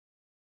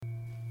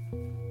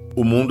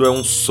O mundo é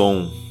um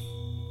som.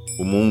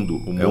 O mundo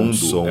é um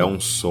som. É um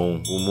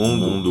som. O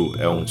mundo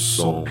é um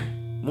som.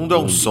 O mundo é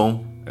um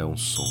som. É um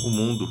som. O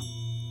mundo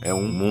é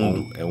um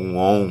mundo. É um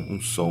on. Um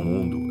som. O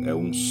mundo é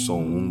um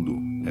som.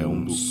 Mundo é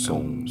um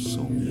som.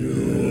 Som.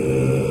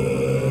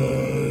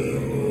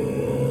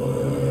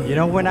 You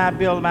know, when I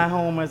build my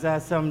home as I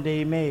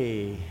someday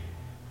may,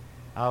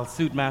 I'll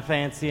suit my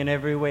fancy in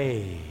every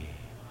way.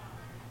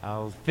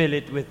 I'll fill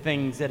it with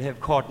things that have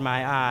caught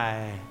my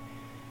eye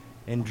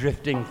in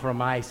drifting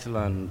from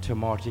Iceland to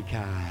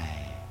Mordecai.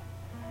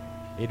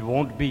 It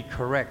won't be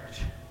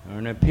correct or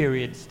in a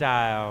period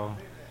style,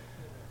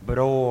 but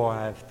oh,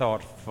 I've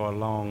thought for a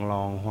long,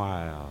 long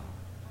while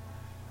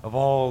of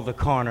all the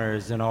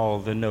corners and all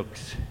the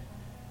nooks,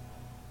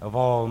 of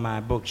all my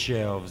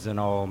bookshelves and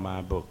all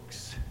my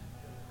books,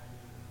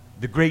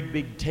 the great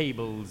big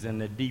tables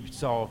and the deep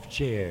soft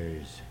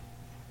chairs,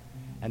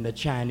 and the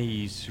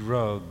Chinese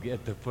rug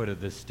at the foot of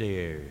the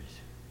stairs.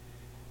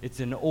 It's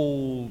an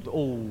old,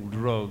 old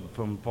rug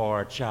from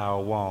far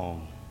Chao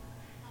Wang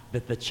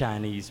that the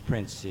Chinese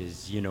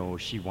princess, you know,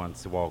 she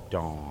once walked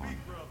on.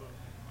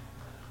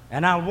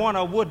 And I'll want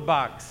a wood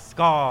box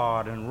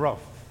scarred and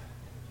rough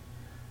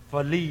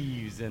for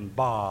leaves and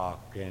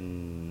bark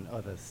and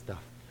other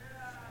stuff.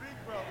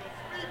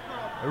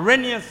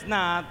 Renius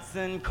knots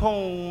and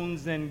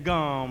cones and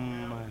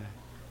gum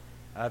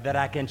that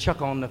I can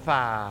chuck on the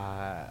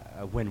fire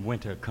when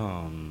winter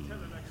comes.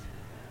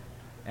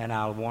 And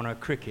I'll want a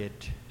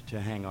cricket to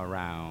hang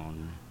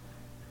around,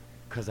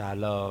 'cause I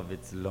love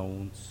its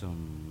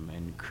lonesome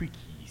and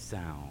creaky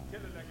sound.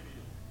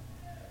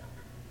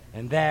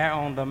 And there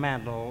on the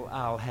mantel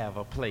I'll have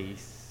a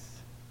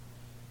place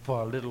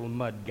for a little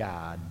mud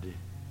god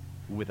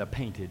with a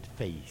painted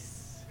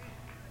face.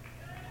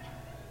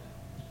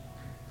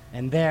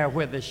 And there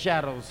where the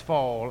shadows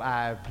fall,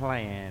 I've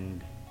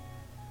planned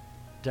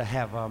to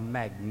have a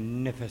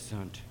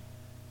magnificent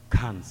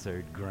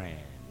concert grand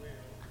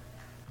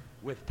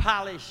with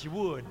polished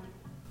wood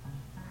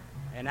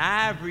and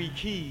ivory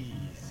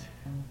keys,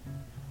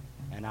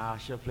 and I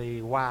shall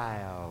play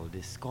wild,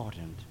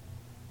 discordant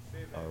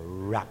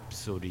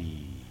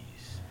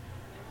rhapsodies,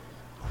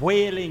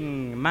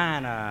 wailing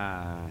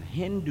minor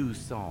Hindu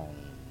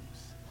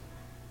songs,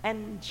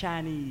 and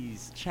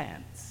Chinese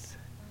chants,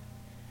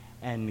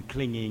 and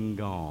clinging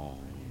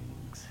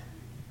gongs,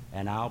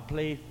 and I'll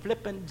play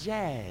flippant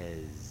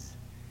jazz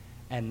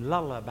and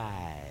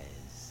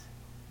lullabies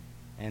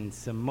and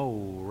some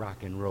more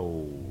rock and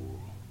roll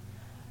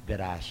that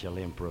I shall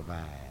improvise.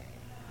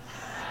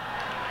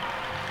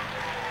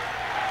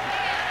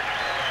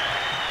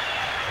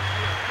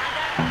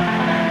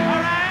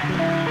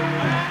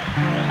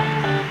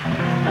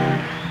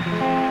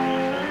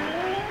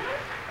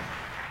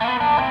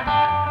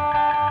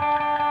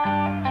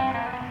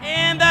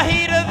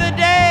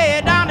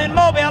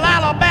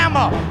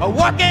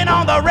 Working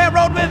on the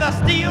railroad with a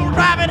steel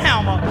driving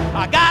hammer.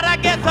 I gotta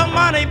get some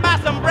money, buy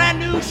some brand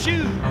new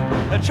shoes,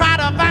 try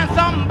to find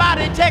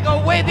somebody take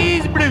away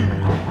these blues.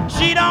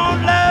 She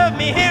don't love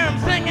me, hear 'em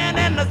singing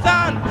in the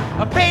sun.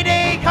 A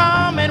payday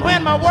coming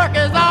when my work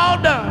is all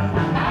done.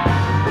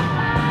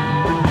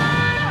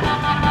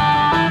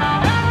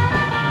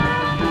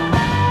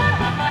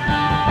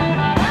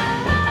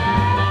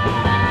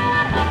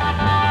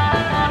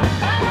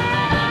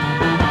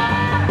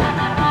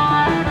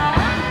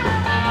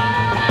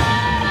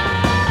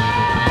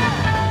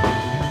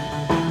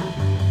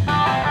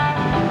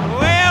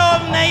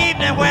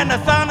 When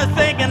the sun is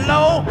sinking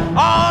low,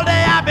 all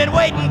day I've been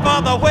waiting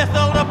for the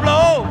whistle to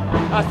blow.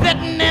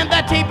 Sitting in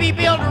the teepee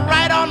building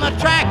right on the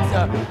tracks,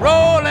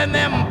 rolling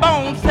them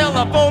bones till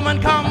the foreman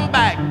come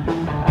back.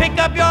 Pick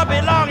up your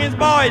belongings,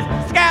 boys,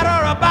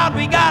 scatter about.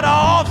 We got a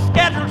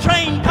off-schedule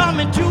train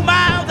coming 2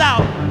 miles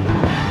out.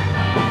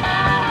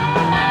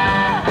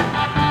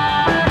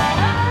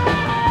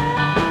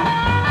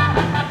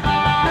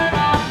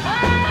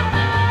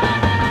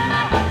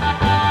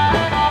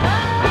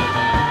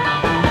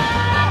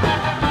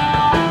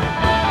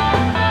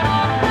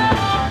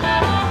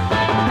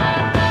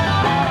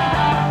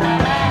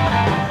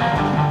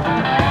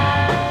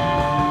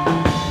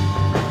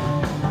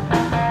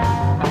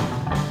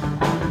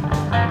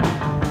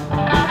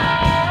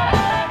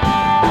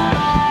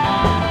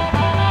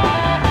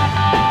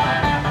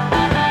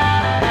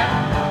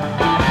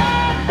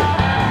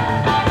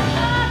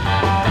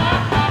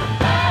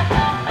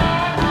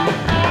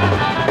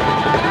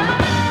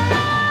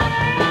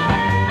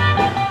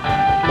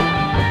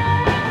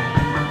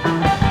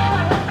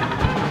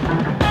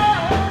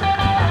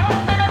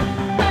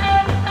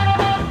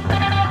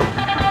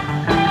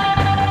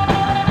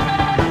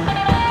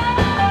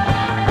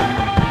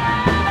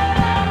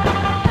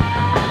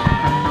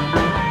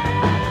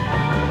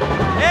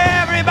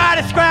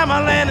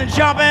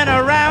 Jumping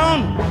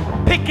around,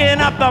 picking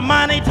up the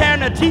money,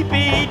 tearing the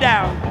teepee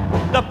down.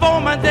 The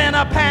foreman's in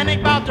a panic,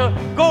 about to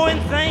go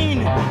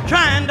insane,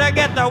 trying to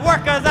get the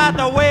workers out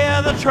the way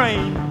of the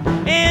train.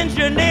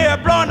 Engineer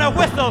blowing the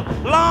whistle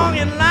long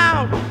and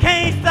loud,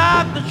 can't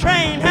stop the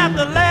train, have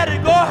to let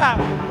it go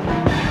out.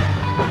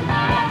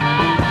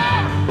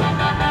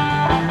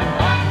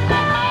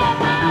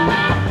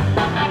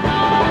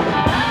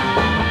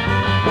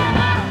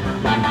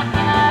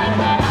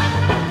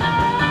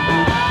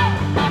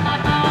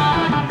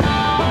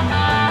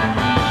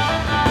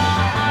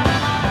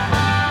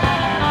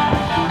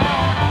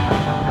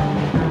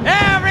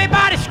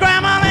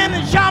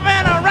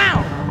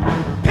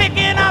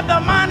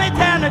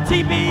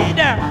 TP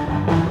down.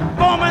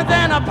 Foreman's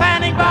in a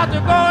panic, about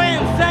to go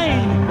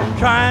insane,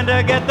 trying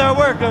to get the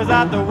workers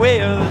out the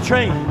way of the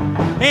train.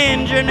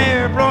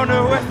 Engineer blowing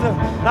the whistle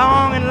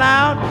long and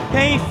loud,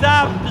 can't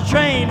stop the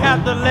train,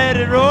 have to let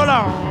it roll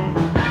on.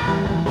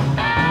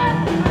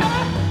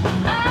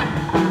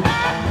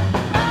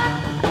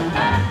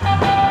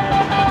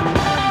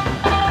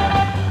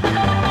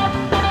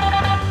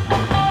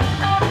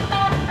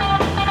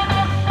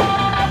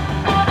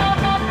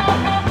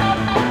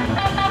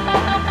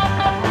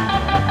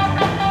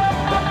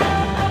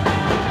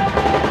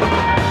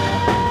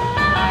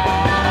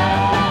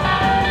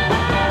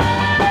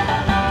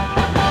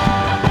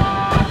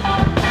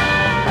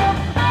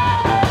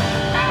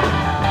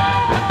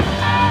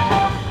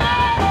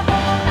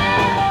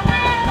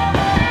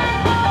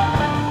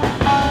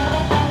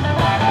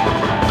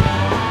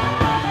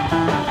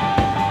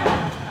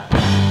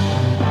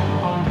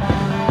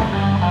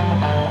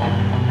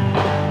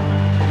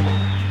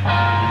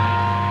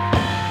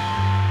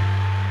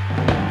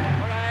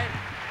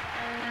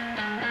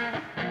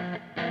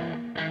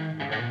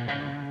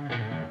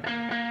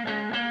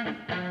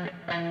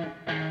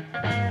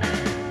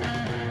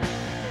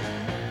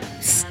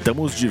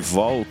 Estamos de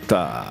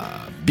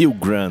volta, Bill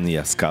Graham e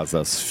as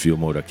Casas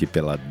Fillmore aqui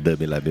pela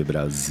WLab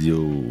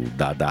Brasil,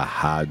 da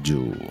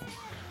rádio.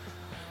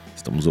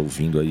 Estamos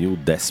ouvindo aí o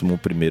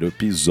 11º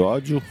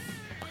episódio,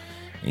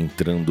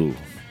 entrando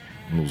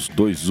nos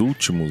 2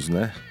 últimos,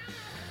 né?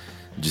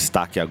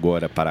 Destaque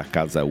agora para a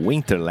casa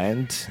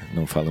Winterland,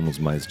 não falamos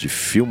mais de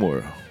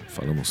Fillmore,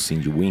 falamos sim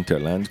de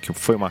Winterland, que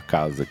foi uma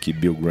casa que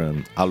Bill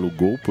Graham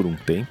alugou por um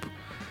tempo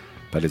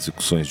para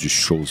execuções de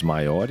shows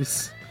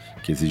maiores,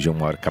 que exigiam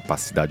maior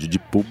capacidade de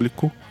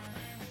público,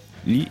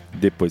 e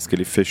depois que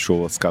ele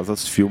fechou as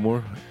casas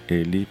Fillmore,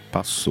 ele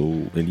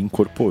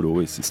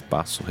incorporou esse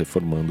espaço,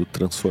 reformando,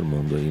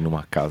 transformando aí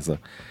numa casa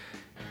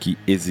que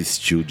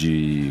existiu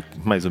de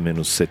mais ou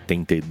menos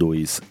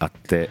 72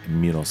 até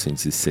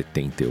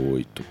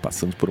 1978,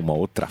 passando por uma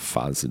outra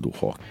fase do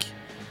rock.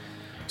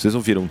 Vocês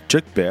ouviram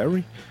Chuck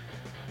Berry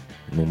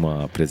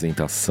numa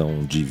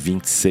apresentação de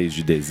 26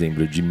 de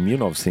dezembro de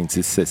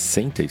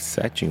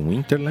 1967 em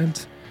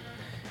Winterland.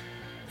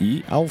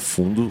 E ao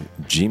fundo,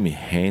 Jimi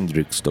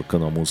Hendrix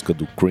tocando a música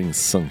do Cream,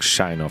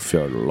 Sunshine of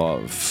Your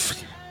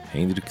Love.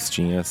 Hendrix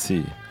tinha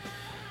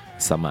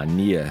essa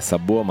mania, essa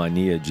boa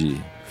mania de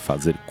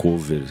fazer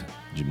cover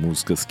de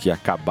músicas que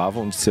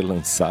acabavam de ser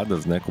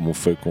lançadas, né? Como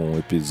foi com o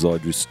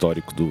episódio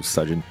histórico do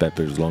Sgt.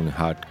 Pepper's Lonely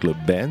Hearts Club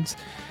Band,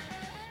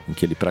 em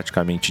que ele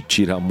praticamente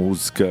tira a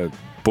música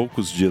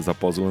poucos dias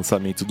após o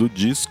lançamento do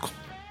disco,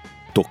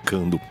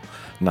 tocando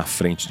na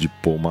frente de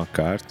Paul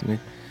McCartney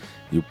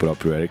e o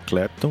próprio Eric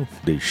Clapton,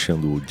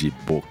 deixando-o de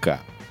boca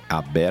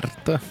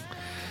aberta.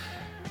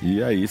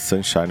 E aí,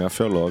 Sunshine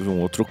of Your Love, um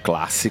outro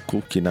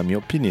clássico que, na minha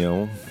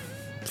opinião,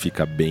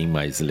 fica bem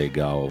mais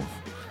legal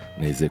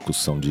na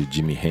execução de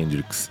Jimi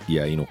Hendrix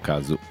e aí, no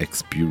caso,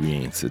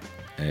 Experience,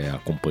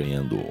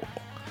 acompanhando.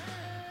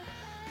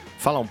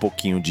 Falar um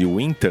pouquinho de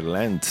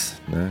Winterland,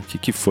 né? O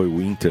que foi o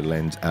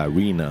Winterland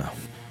Arena?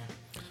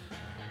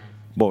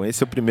 Bom,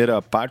 essa é a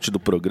primeira parte do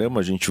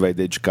programa. A gente vai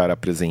dedicar a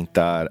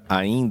apresentar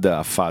ainda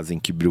a fase em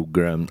que Bill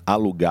Graham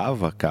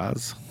alugava a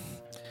casa.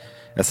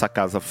 Essa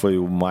casa foi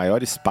o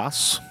maior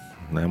espaço,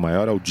 né, o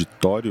maior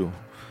auditório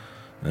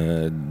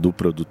do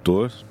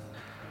produtor.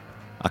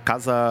 A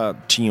casa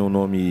tinha o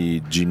nome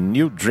de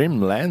New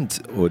Dreamland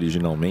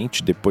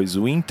originalmente, depois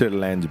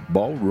Winterland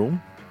Ballroom,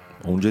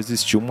 onde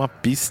existia uma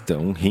pista,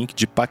 um rink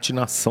de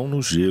patinação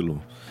no gelo,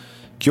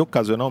 que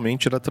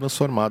ocasionalmente era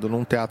transformado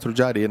num teatro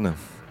de arena,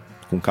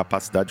 com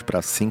capacidade para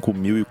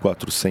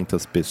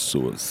 5.400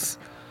 pessoas.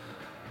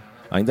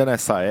 Ainda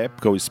nessa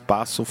época, o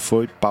espaço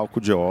foi palco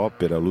de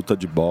ópera, luta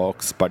de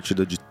boxe,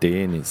 partida de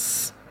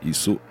tênis.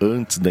 Isso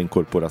antes da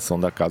incorporação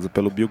da casa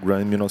pelo Bill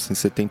Graham em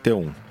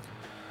 1971.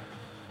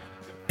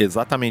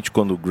 Exatamente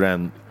quando o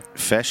Graham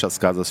fecha as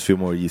casas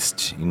Fillmore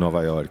East em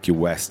Nova York e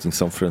West em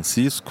São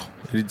Francisco,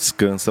 ele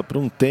descansa por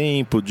um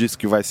tempo, diz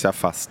que vai se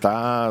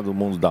afastar do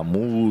mundo da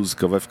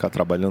música, vai ficar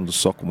trabalhando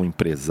só como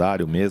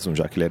empresário mesmo,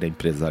 já que ele era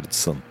empresário de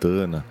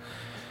Santana,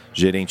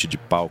 gerente de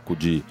palco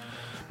de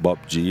Bob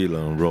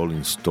Dylan,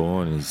 Rolling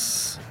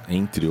Stones,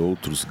 entre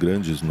outros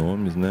grandes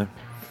nomes, né?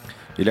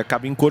 Ele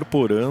acaba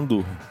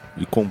incorporando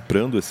e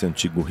comprando esse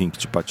antigo rink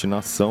de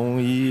patinação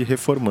e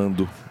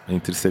reformando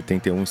entre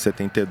 71 e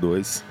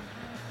 72,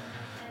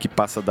 que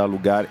passa a dar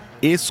lugar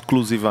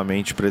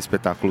exclusivamente para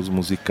espetáculos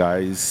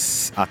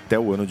musicais até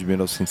o ano de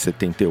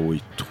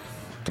 1978,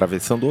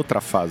 atravessando outra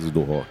fase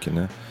do rock,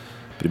 né?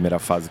 Primeira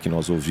fase que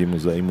nós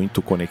ouvimos aí,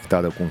 muito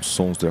conectada com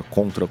sons da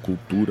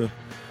contracultura,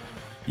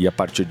 e a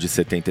partir de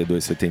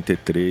 72,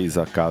 73,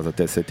 a casa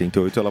até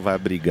 78, ela vai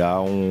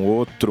abrigar um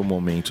outro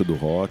momento do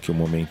rock, um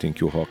momento em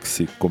que o rock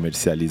se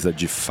comercializa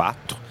de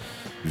fato,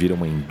 vira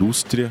uma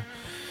indústria,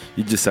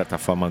 e de certa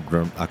forma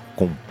Graham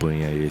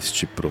acompanha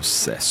este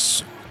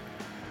processo.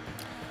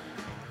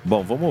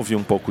 Bom, vamos ouvir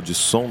um pouco de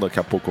som, daqui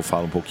a pouco eu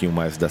falo um pouquinho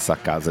mais dessa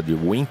casa de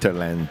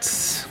Winterland.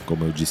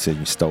 Como eu disse, a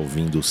gente está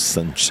ouvindo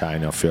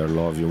Sunshine of Your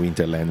Love,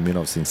 Winterland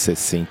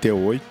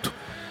 1968.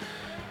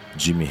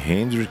 Jimi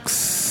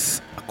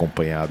Hendrix,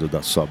 acompanhado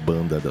da sua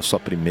banda, da sua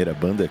primeira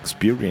banda,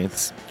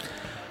 Experience.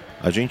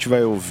 A gente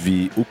vai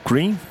ouvir o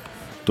Cream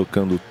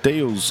tocando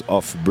Tales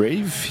of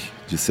Brave,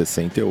 de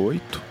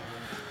 68.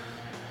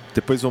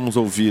 Depois vamos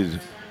ouvir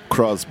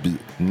Crosby,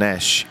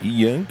 Nash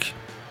e Young,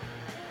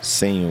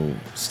 sem o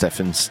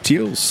Stephen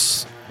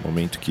Stills,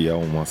 momento que há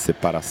uma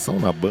separação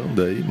na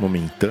banda aí,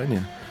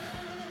 momentânea.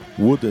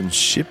 Wooden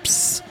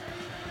Ships.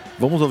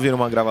 Vamos ouvir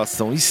uma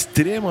gravação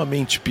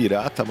extremamente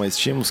pirata, mas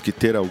tínhamos que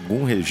ter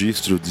algum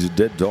registro de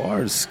The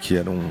Doors, que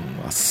era um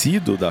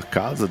assíduo da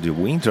casa de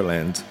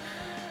Winterland.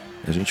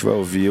 A gente vai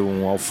ouvir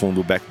ao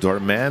fundo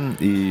Backdoor Man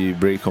e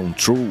Break On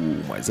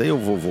Through, mas aí eu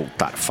vou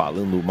voltar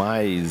falando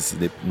mais.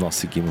 Nós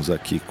seguimos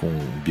aqui com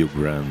Bill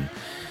Graham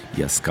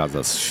e as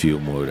casas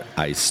Fillmore,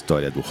 a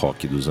história do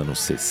rock dos anos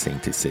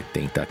 60 e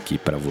 70 aqui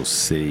para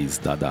vocês,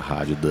 da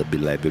Rádio Dub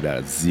Lab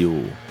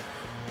Brasil.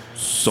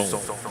 Som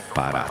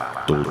para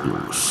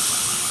todos.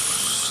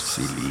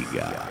 Se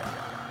liga.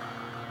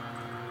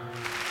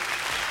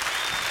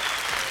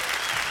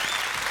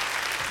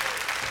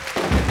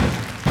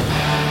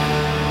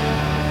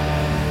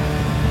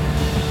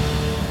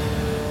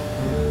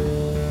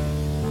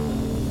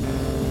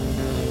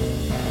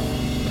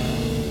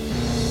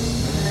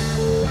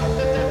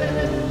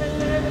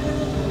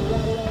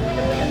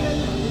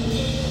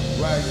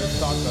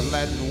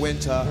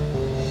 Winter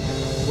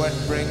would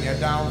bring you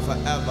down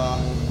forever,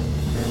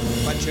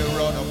 but you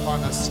rode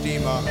upon a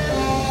steamer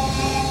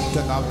to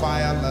the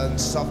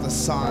violence of the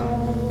sun.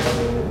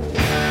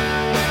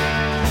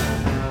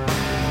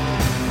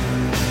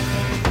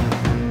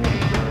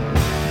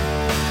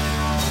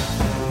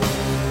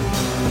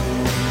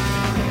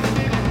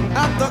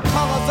 At the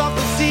colors of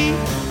the sea,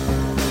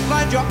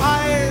 blind your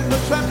eyes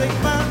with trembling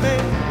mermaid,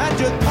 and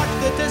you touch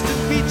the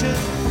distant beaches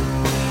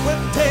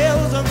with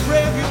tales of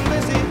brave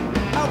Ulysses.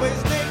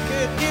 Always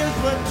naked, ears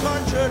were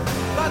tortured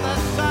by the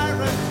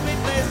sirens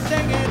sweetly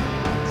singing.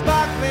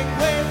 Sparkling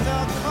waves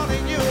are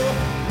calling you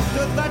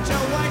to touch a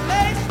white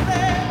lace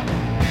bed.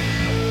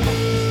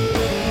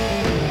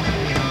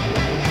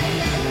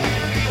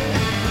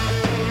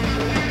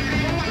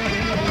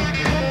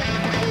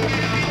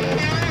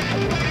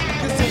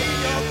 You see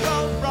your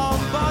girl-brown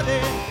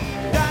body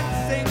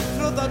dancing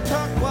through the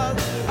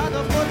turquoise, and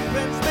the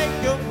footprints make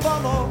you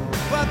follow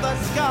where the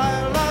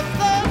sky loves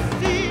the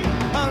sea.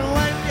 And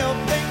when your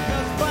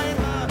fingers find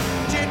her,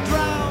 she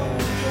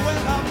drowns you in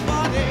her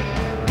body,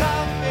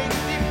 carving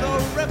deep the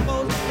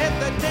ripples in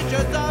the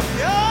ditches of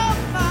your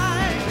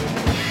mind.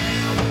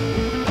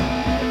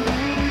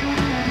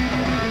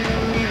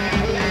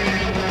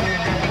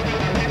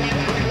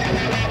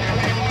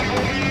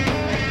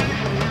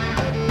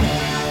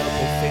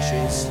 The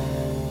fishes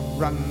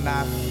run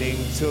laughing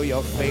through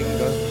your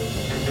finger.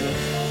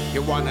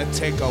 You wanna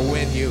take her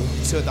with you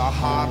to the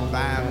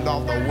heartland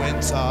of the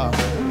winter.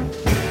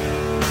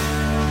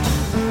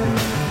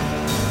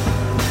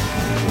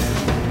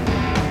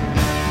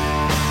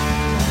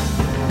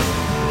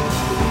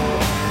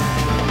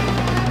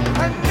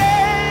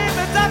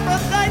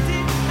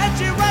 And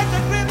she rides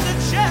a crimson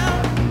shell.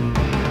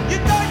 You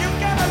know you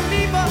cannot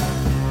leave her,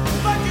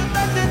 but you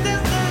let the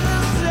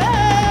distance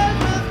sail.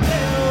 The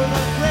tale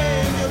of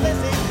brave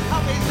Ulysses,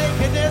 how his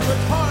nakedness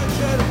was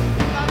tortured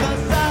by the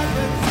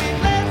silent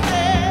seedless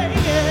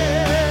singing.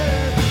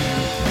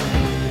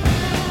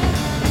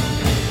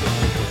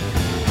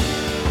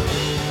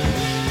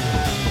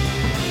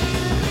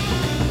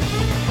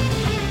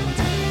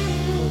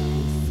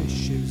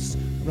 Fishes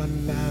run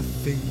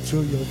laughing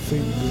through your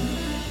fingers.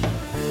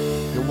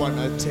 You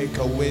wanna take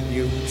her with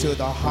you to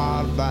the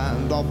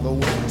heartland of the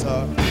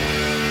winter.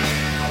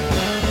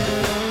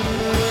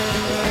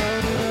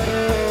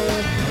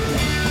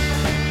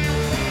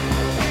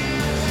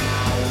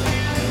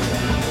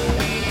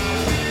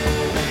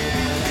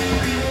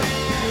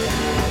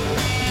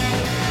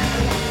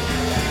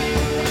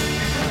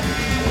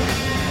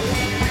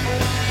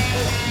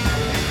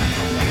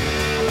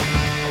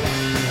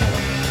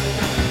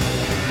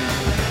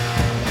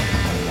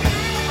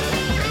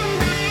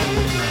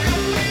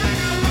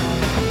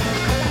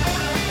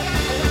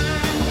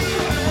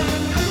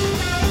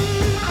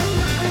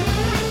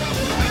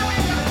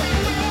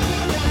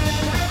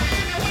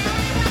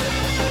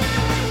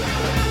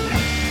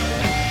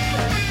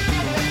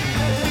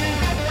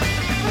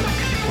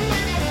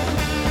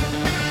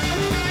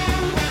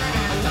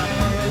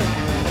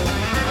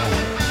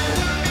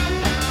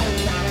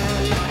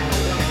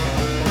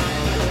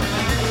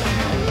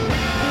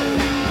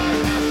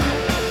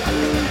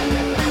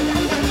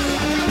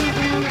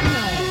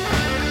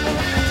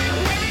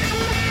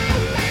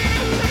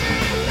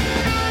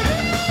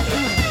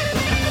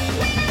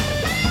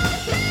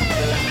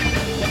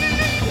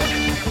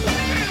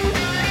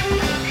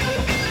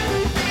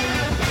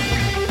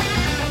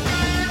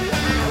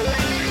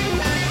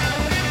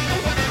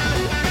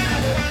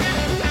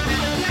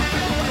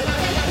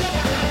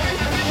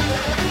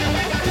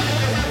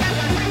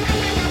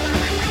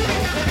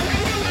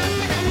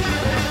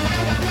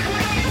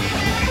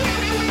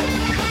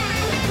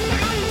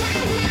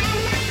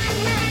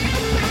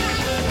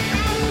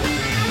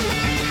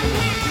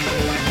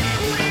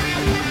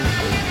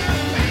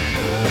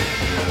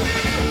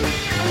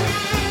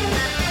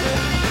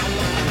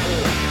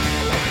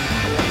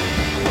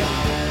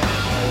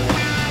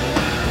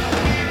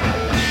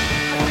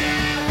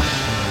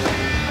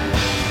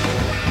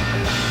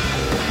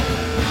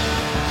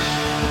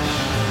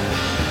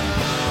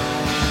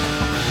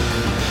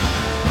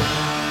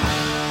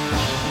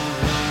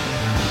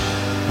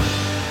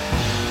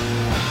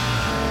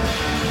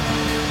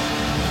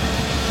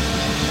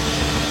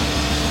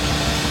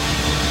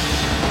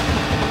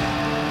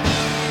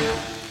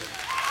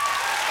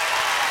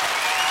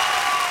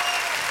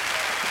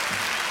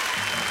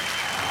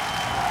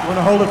 You want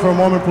to hold it for a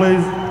moment,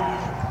 please?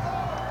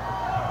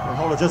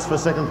 Hold it just for a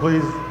second,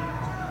 please.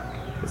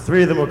 The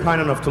three of them were kind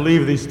enough to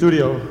leave the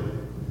studio.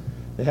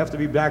 They have to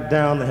be back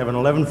down. They have an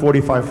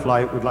 11:45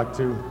 flight. We'd like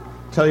to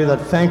tell you that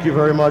thank you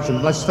very much,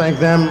 and let's thank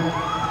them.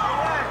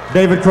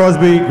 David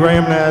Crosby,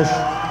 Graham Nash,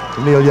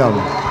 and Neil Young.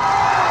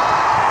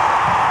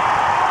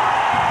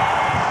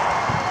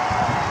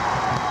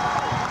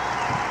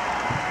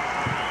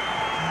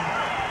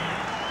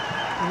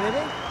 You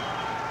ready?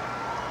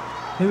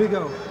 Here we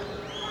go.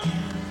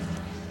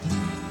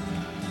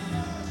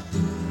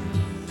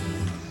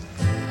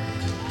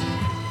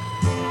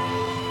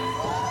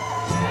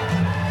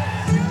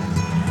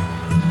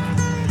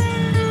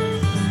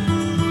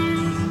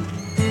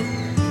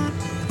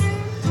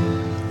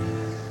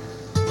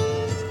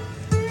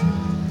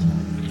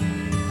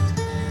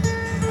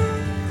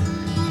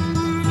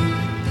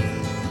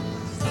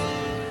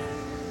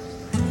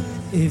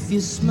 If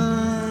you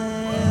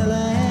smile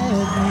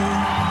at me,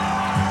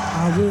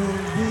 I will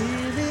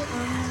really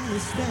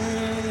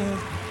understand.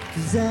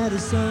 'Cause that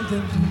is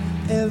something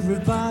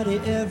everybody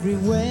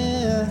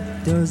everywhere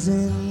does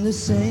in the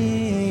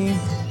same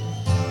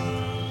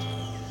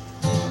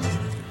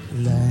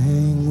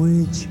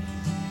language.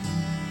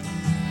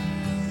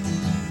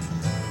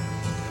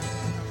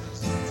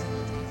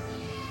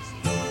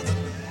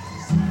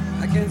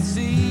 I can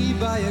see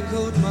by your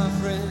coat, my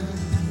friend,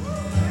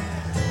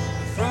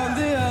 from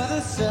the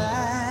other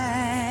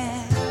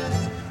side.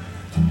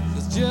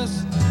 There's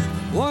just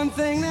one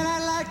thing that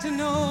I'd like to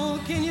know.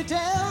 Can you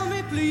tell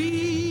me,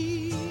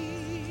 please,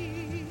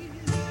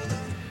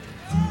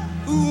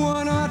 who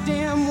won our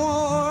damn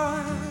war?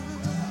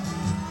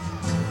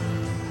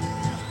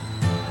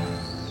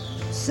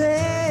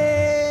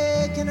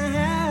 Say, can I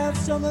have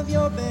some of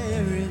your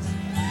berries?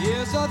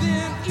 Yes, I've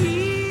been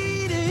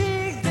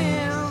eating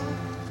them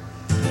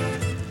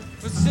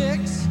for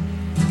 6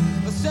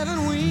 or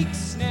 7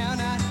 weeks now,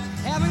 and I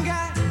haven't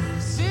got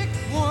sick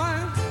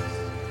once.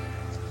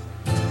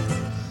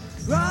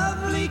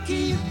 Probably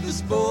keep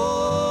us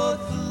both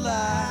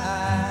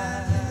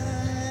alive.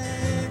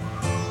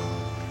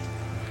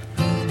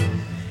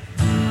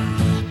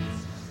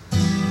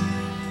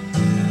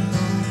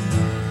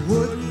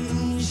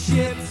 Wooden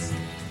ships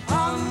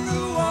on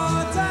the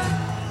water,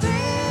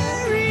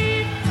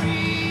 very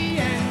free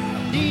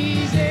and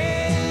easy.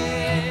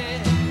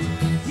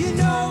 You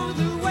know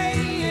the way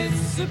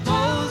it's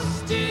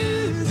supposed to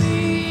be.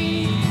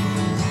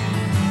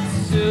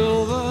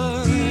 Silver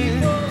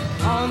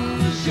on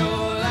the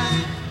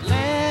shoreline,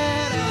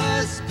 let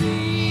us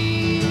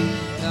be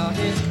out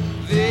here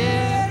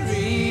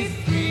very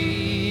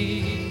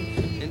free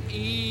and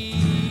easy.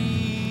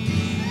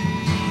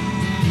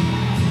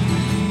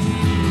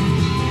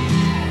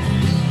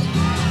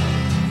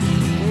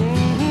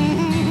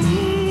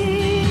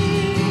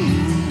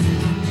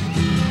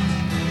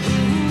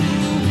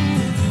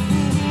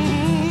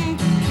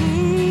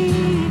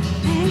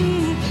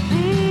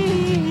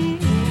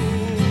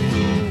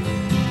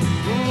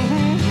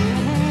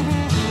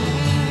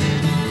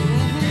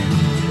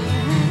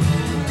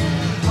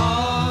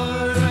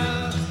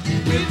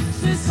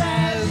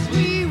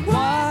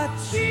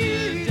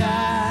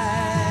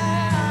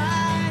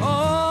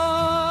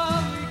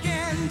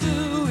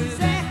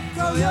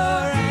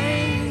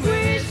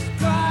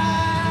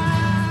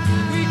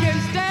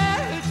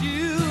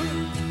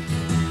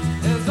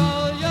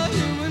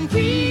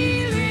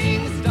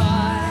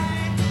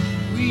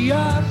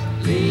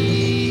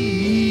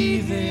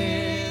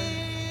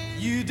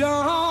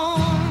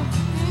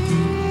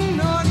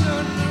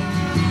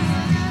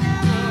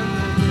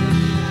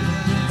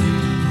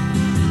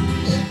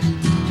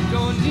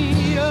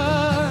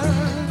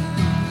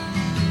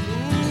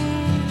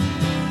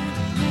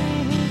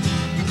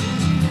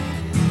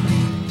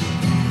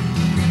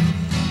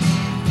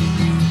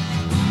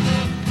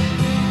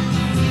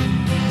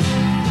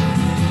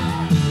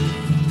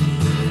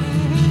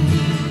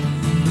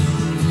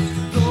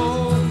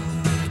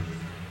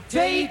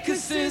 Take a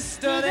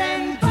sister,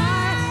 then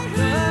bite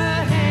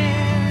her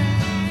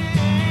hand.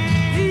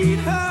 Lead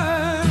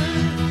her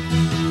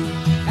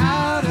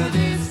out of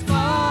this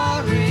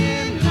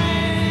foreign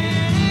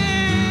land,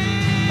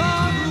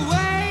 far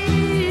away,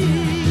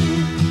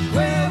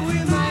 where we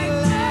might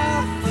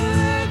laugh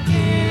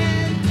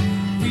again.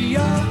 We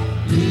are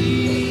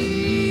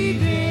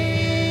leaving.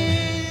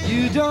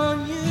 You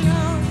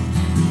know,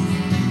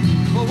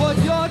 for what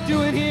you're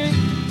doing here,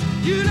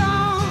 you know.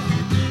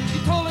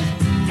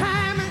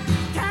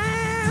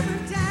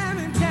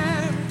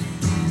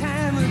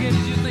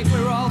 You think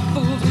we're all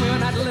fools and we're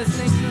not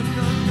listening?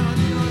 No.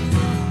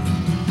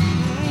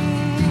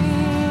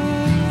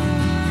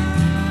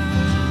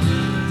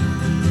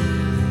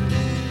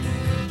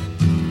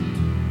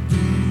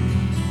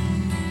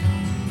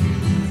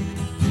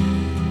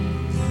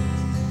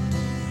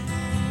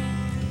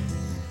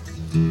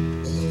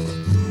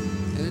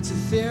 And it's a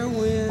fair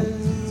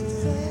wind.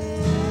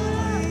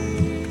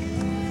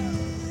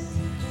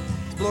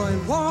 It's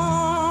blowing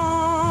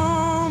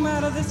warm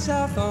out of the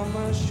south on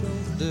my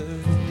shoulder.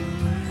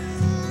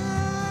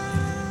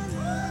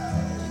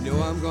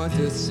 I'm going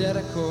to set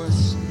a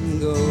course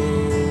and go.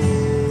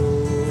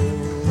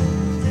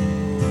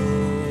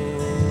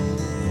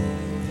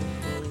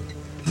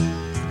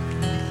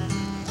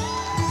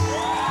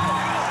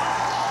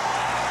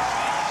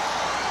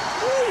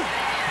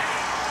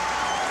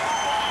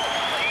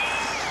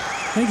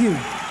 Thank you.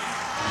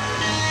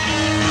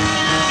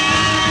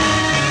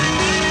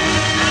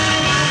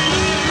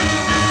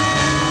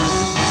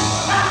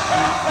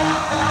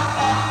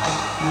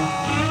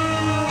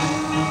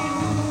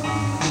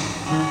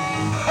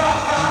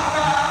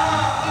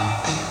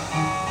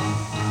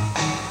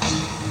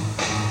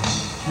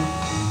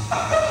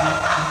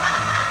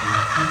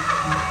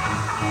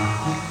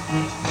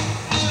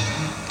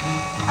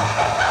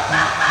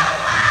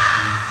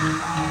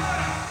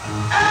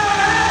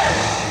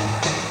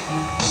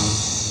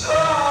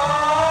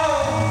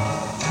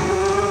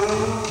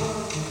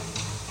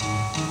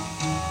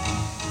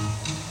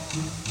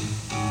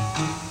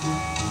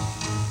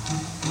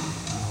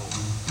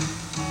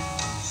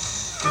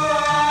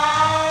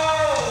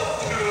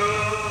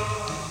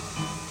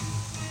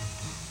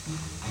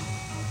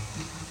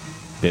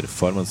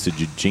 Performance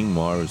de Jim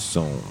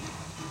Morrison,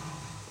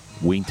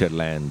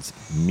 Winterland,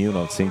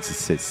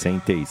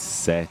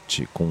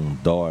 1967, com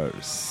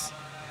Doors.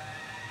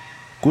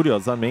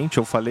 Curiosamente,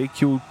 eu falei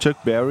que o Chuck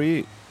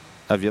Berry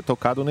havia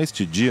tocado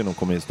neste dia no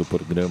começo do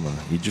programa,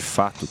 e de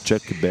fato,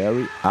 Chuck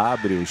Berry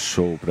abre o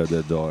show para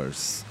The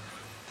Doors.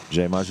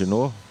 Já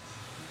imaginou?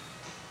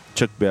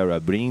 Chuck Berry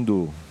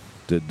abrindo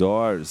The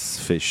Doors,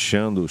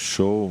 fechando o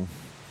show.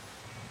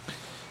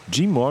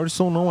 Jim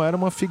Morrison não era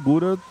uma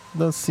figura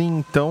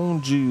assim tão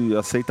de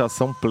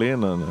aceitação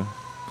plena, né?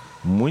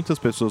 Muitas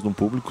pessoas no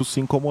público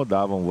se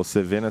incomodavam.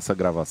 Você vê nessa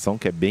gravação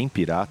que é bem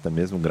pirata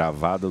mesmo,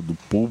 gravada do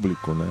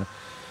público, né?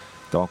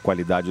 Então a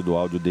qualidade do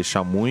áudio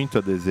deixa muito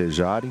a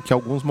desejar, em que em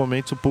alguns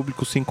momentos o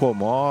público se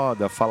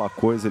incomoda, fala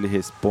coisa, ele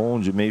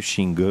responde meio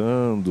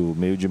xingando,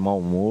 meio de mau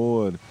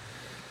humor.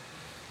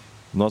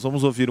 Nós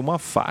vamos ouvir uma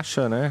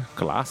faixa, né,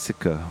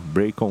 clássica,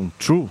 Break On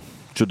Through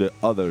to the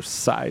Other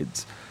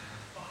Side,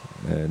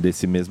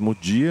 desse mesmo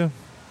dia.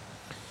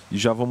 E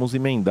já vamos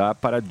emendar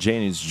para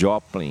Janis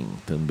Joplin,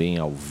 também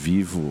ao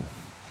vivo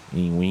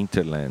em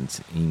Winterland,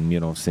 em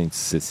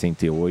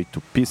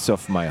 1968, Piece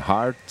of My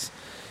Heart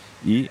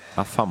e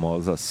a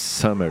famosa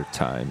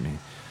Summertime.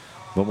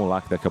 Vamos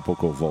lá que daqui a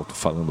pouco eu volto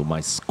falando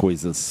mais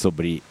coisas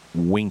sobre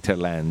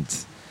Winterland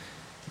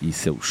e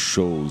seus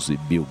shows e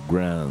Bill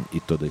Graham e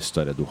toda a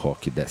história do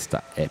rock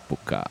desta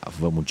época.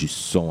 Vamos de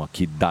som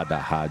aqui da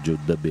Rádio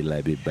Dub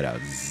Lab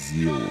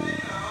Brasil.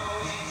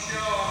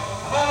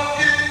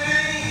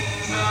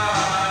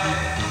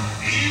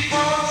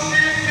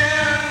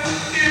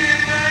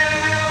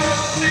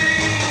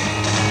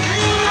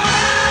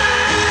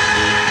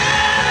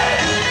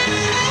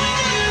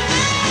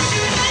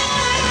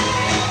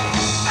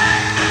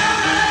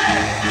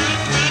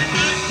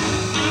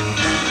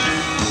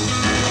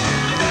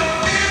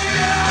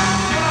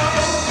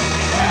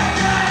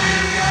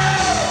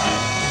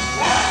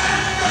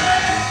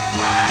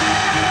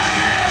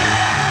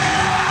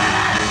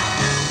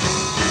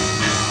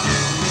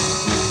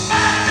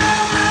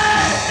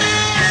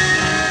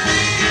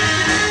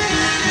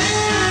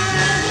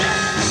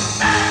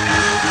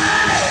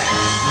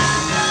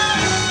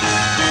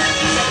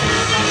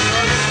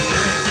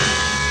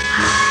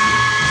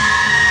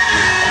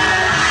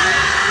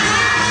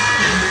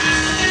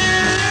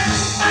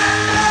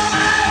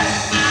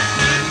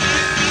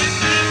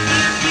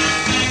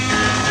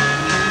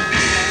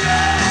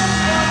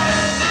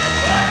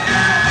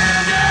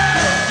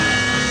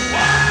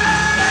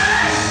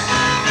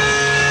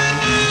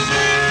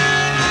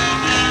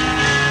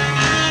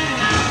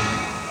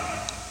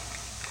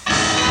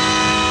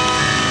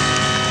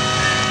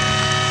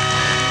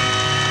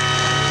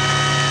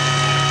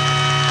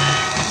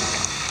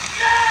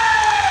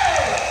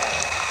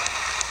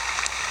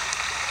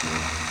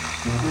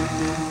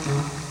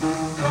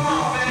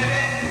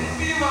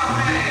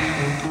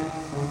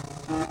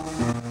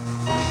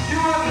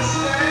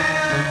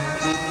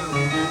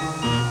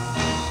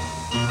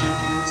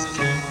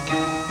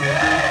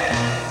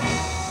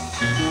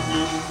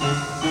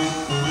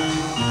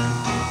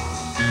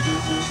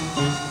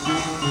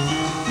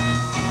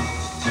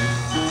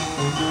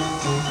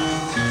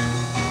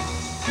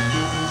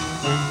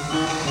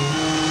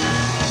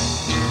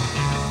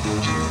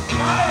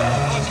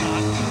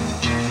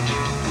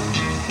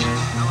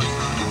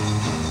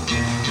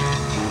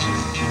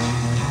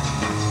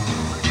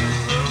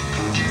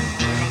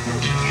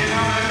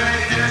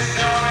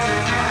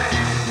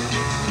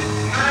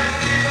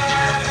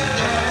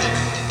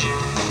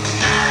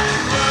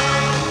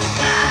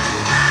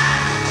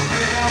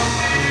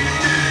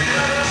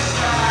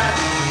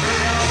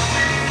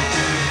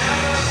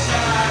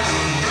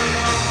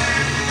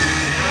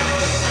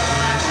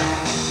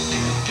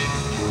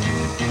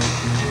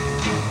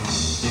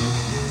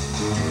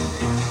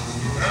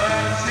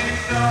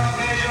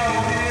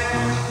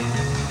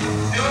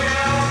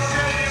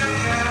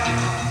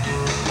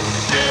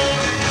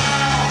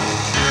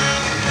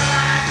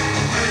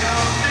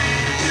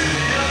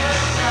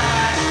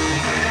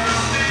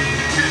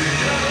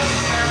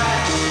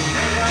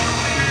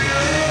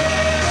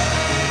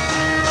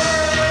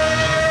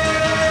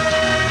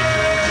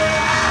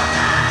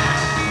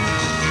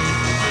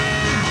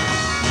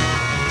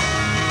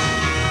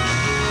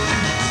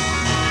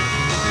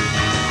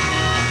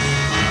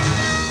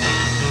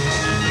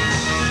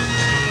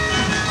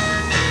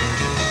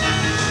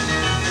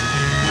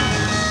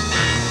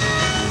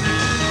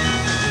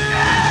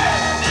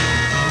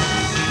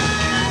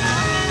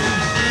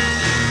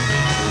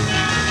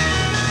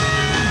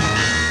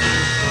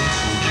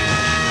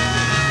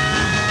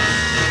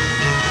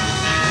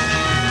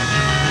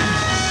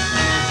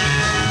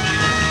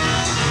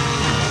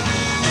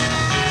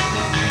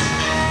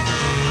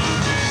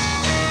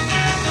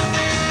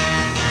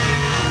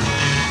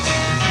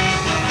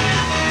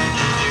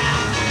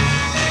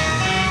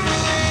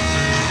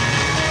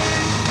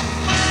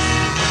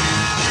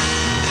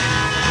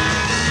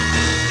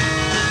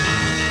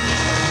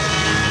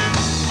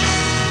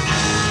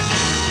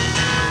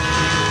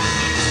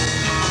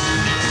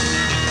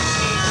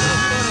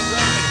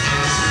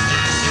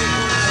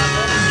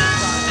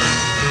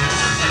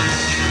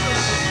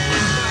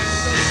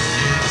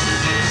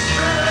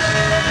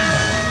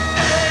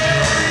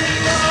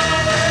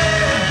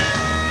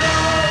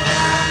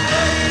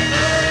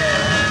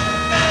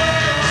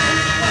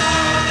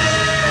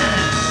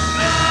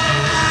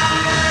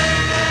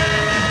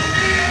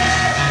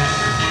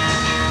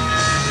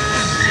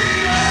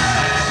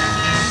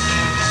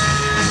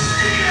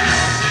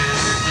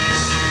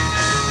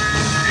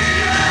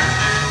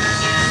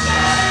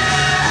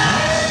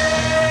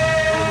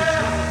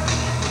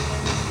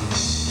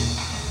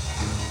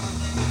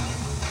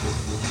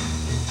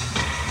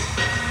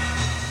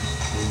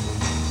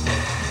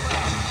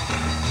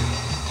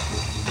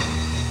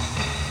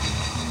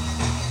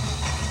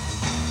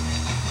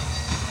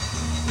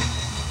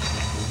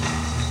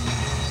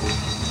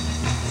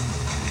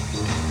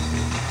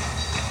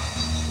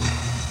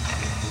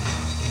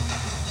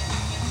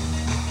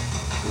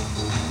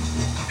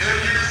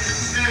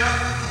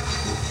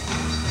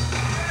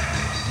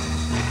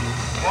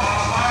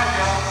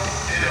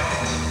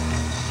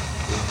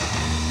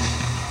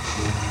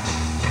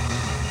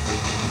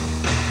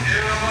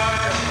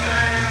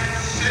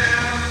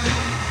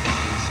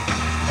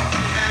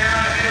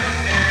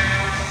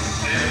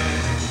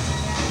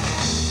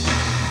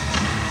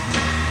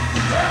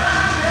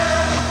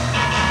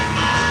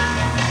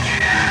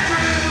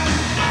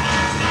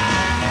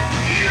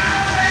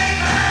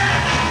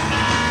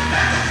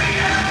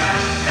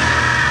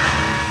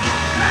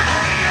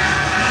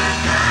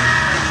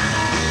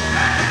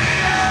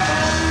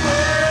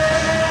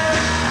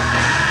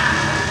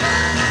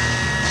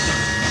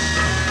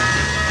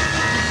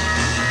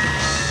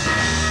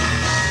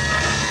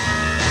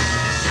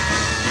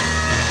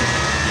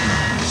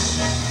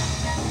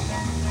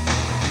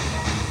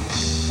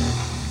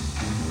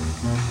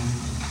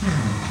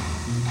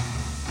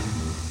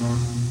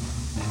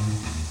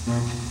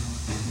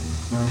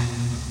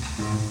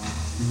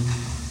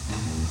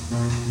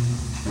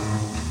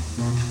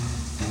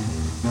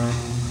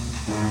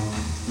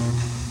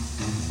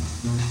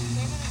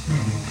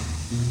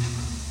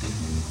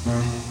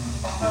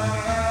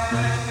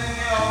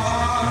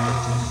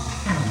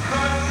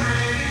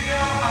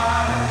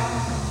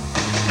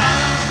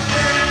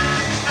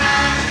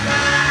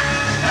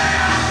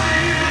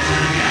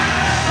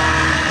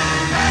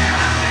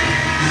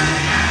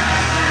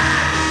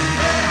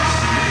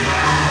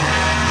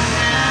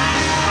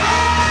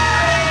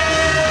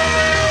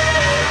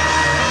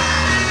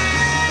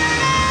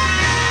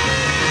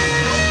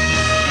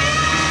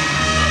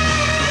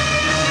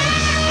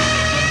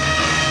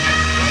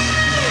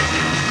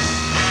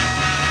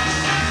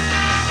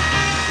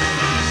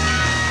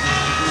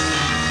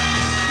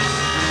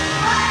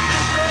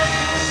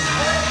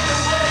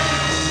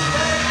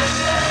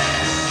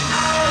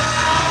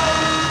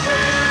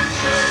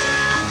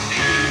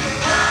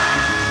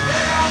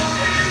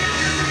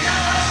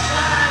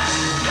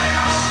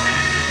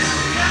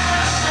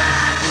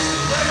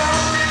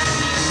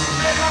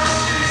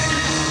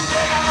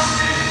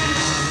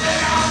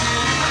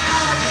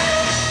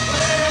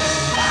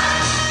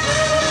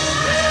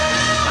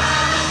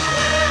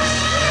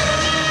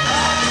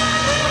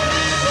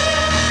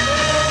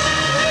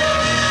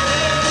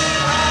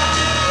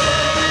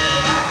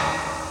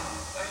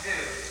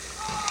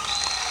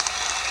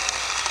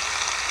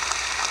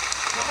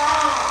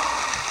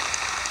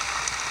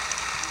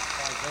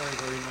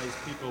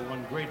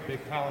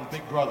 on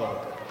Big Brother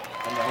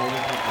and the Holy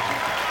People.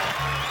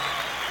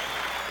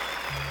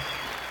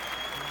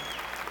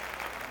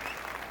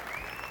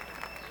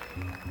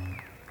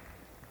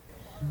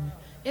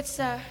 It's,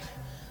 oh,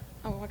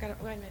 I got it,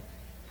 wait a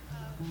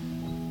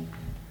minute.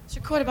 It's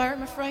recorded by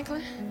Irma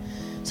Franklin.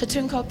 It's a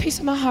tune called Piece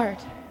of My Heart.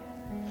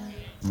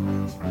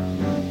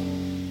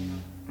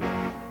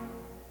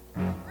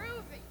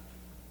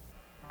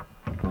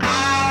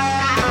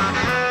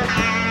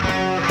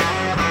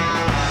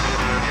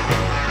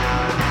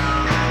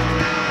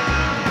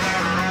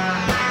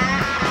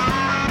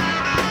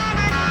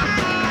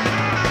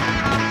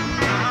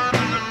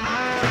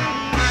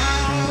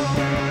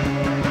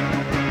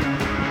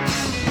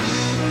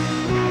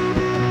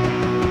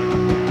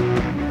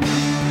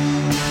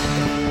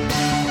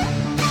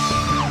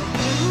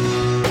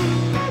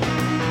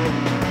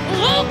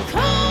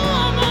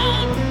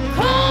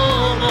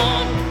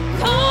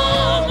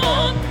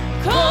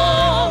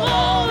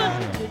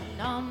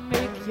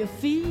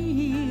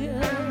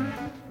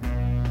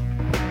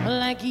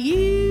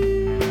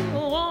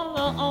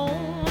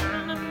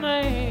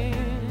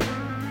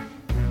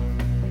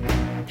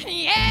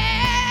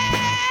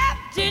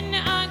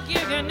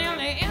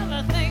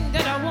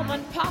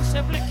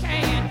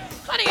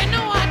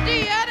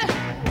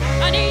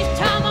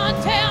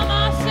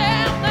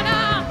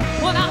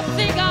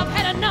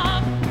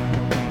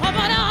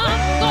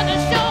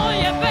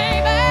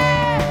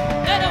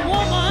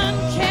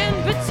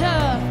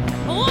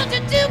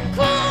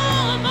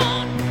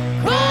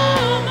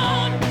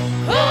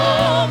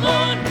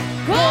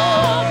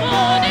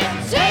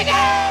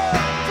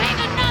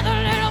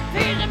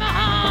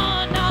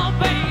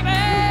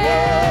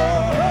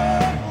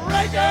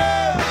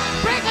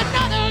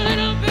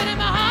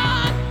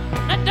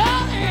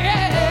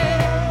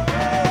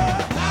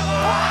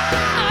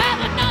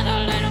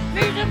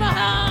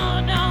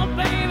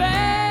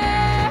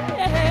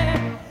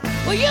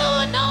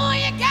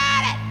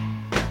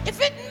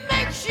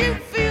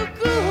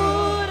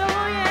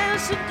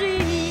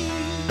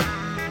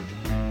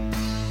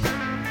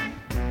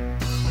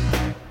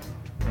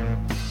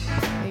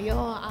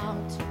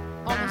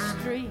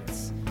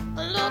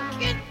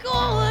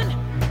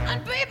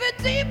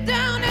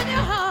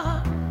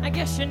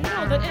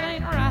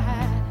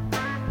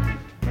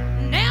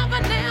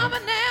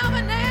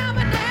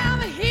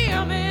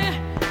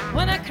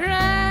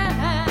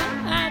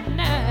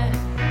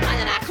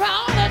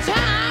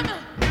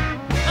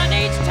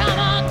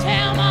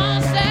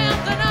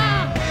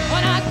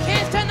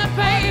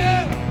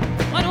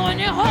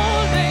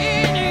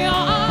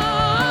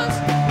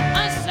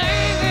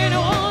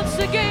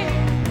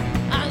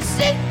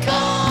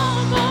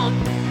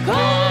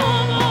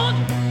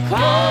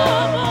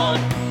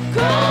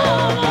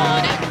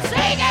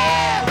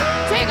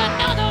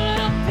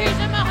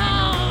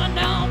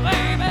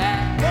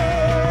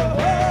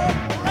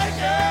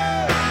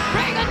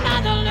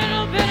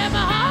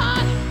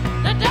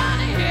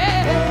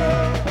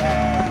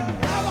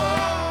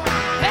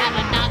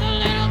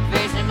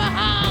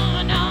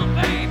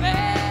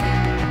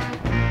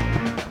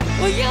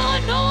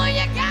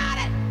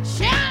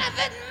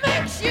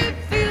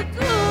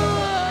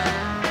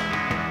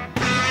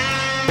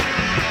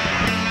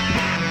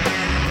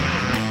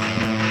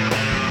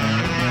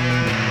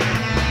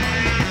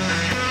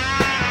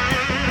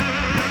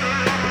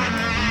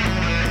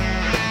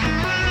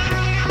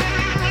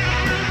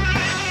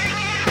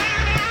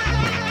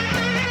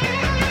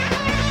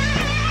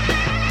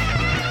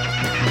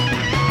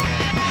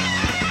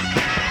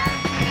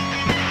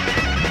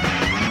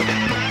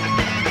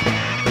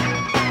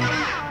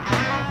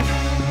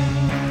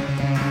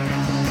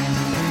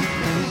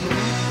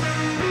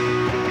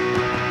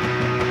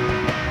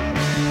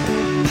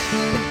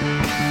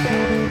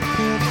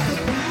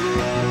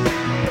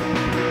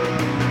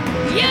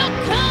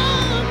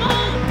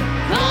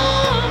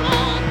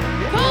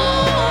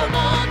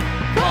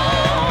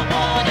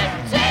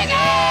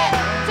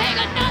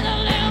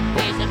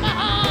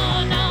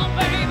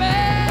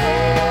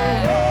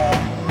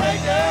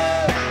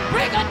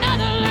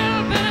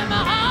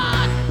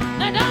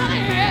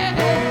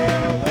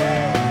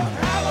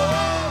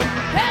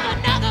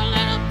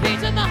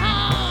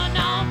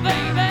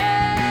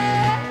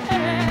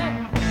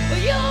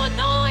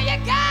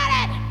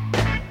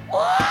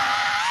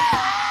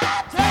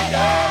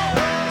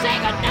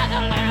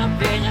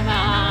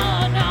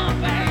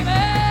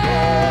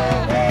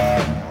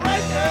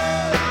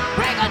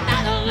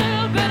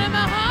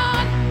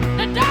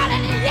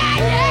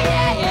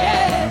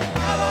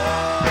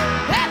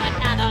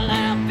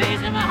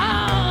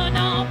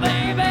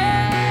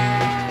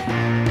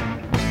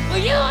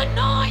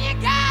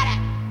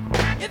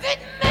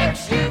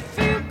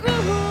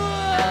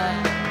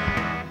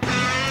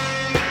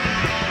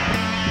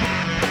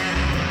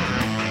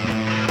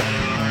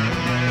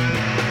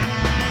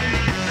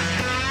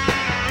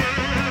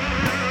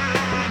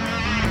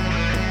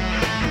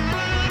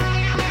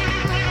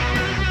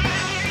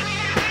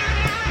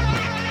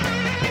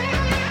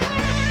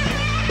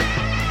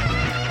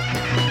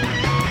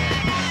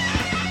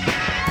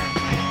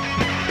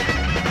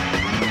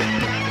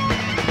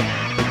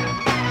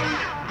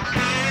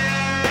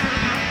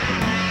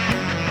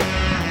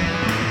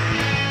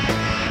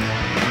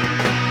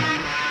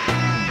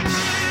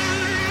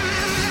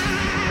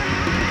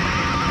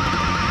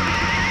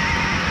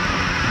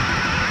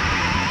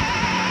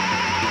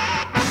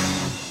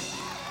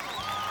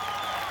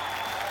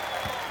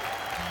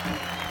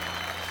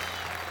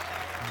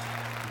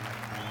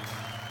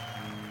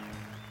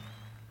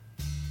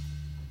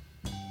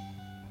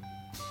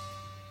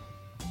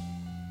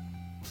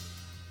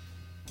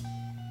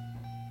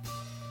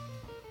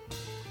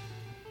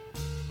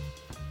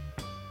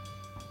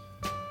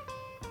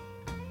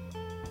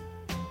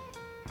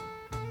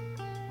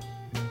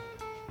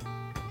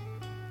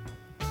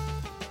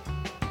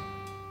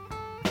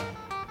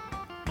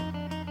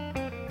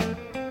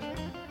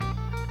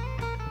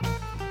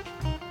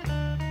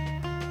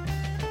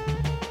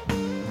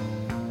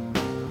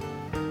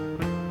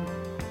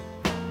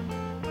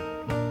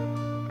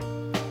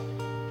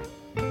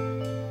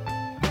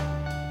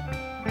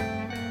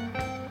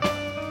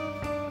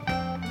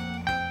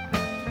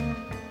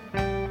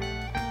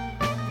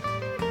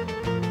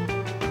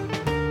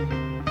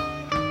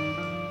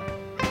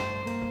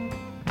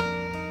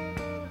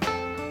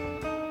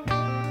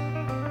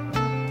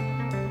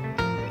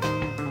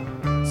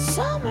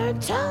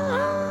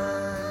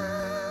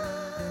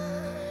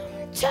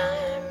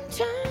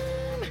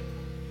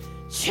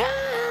 Child,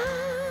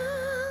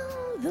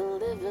 the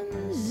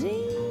living's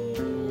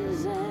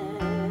easy.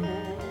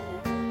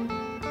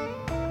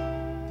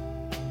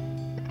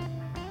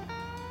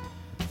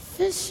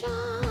 Fish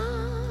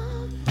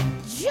are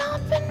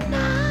jumping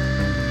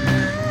down.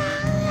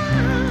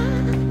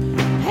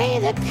 Hey,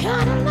 the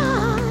cotton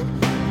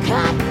on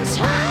cotton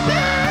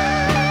time.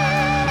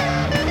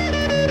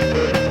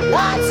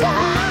 Lots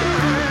of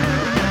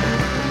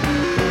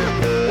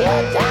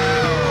your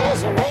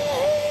dad's rich,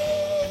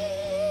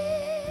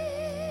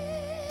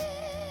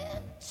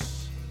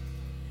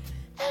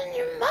 and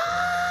your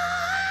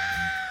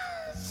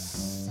mom's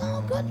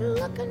so good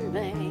looking,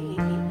 babe.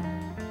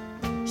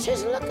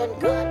 She's looking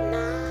good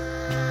now.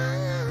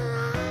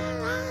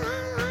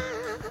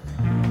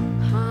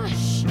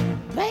 Hush,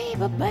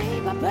 baby,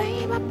 baby,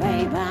 baby,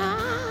 baby.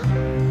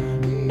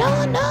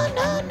 No, no,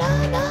 no,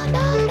 no, no,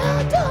 no,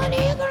 no, don't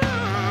you cry.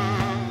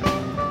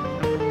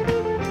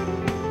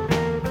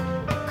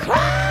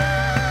 Cry.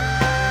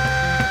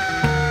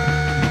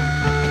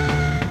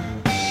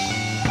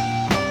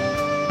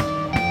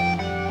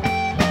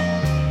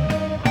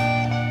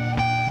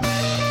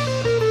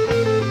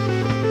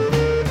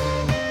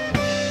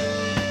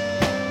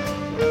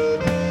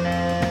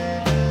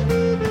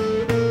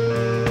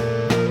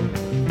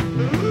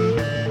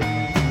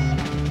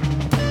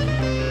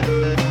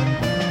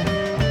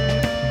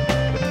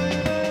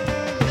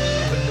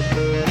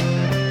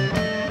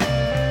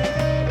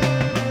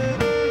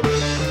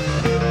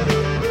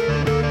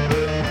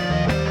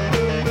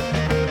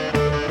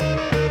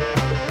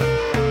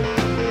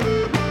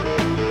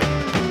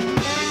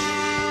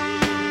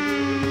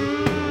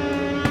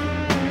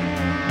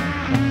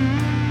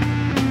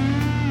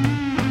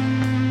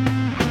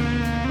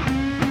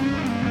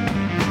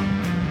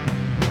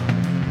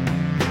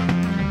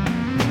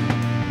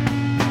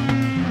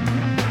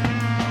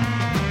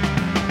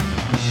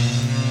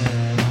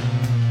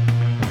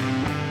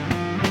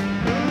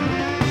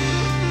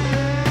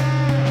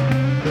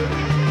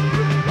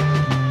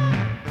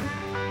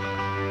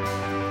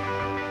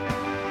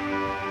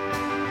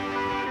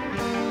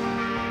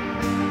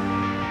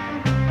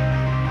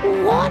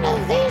 One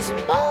of these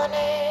mornings,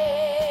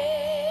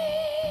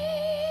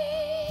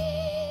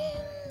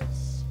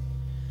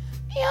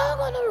 you're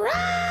gonna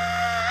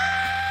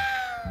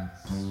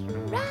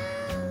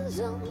rise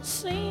on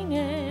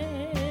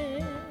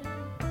singing.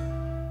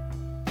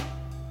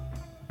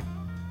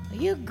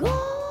 You're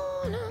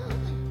gonna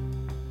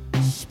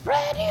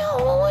spread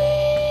your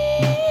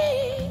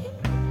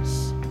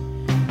wings,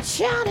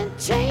 shout and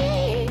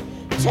take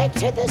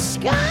to the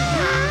sky.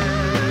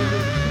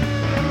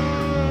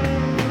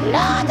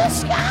 Lord, the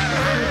sky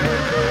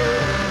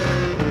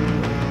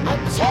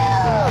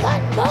until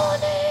that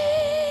morning,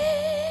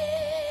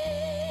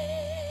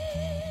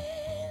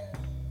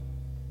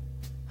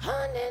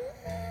 honey.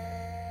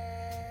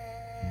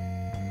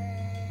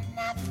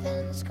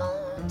 Nothing's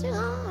going to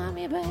harm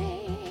you,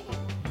 babe.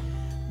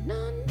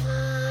 No,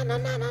 no, no,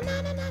 no, no, no,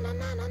 no, no, no, no,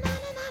 no, no,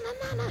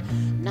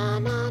 no,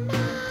 no, no.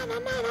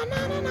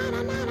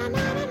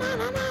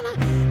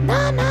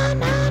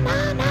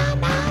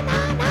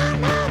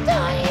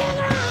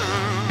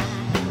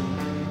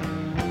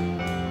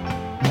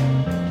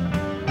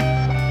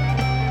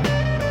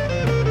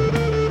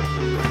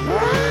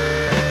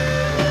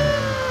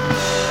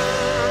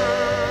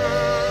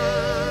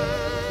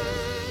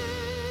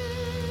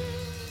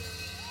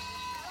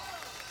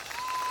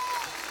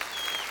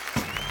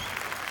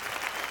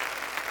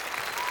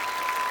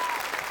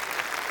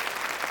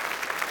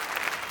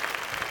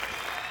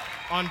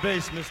 On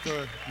bass,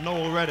 Mr.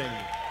 Noel Redding.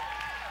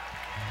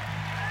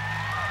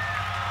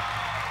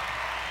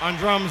 On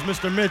drums,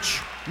 Mr.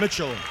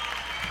 Mitchell.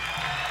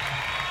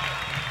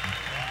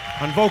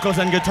 On vocals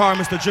and guitar,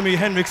 Mr. Jimi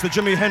Hendrix, the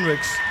Jimi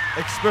Hendrix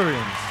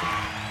Experience.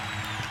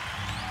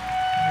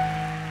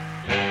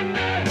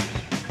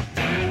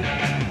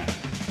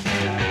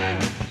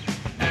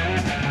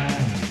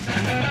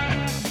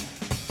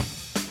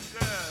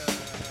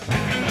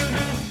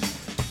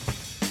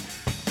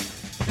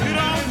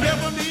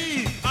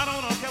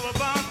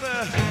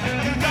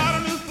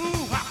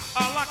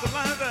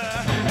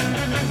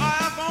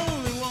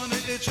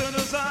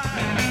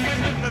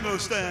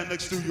 Stand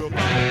next to your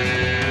body.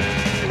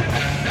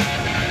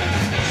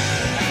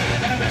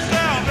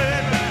 Stand,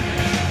 baby.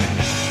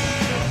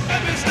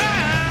 Let me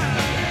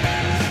stand.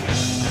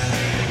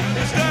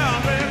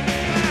 Stand, baby.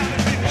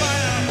 Let me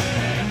quiet.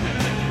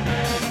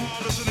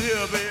 Oh, listen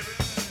here, baby.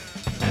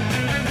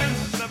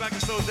 Step back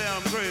and so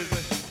damn crazy.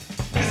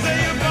 You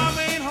say your mom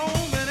ain't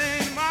home and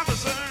ain't my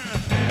concern.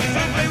 So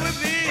play with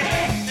me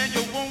and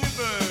you won't be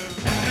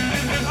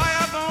burned. I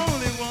have the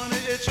only one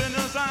that itch in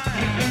the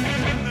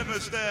sign. Let me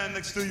stand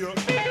next to your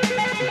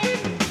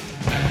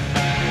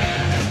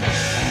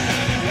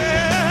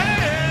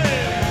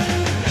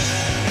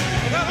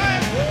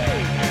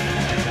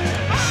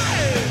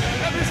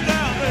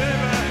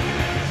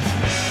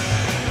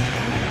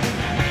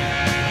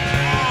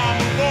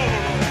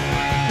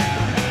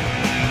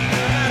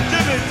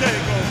Jimmy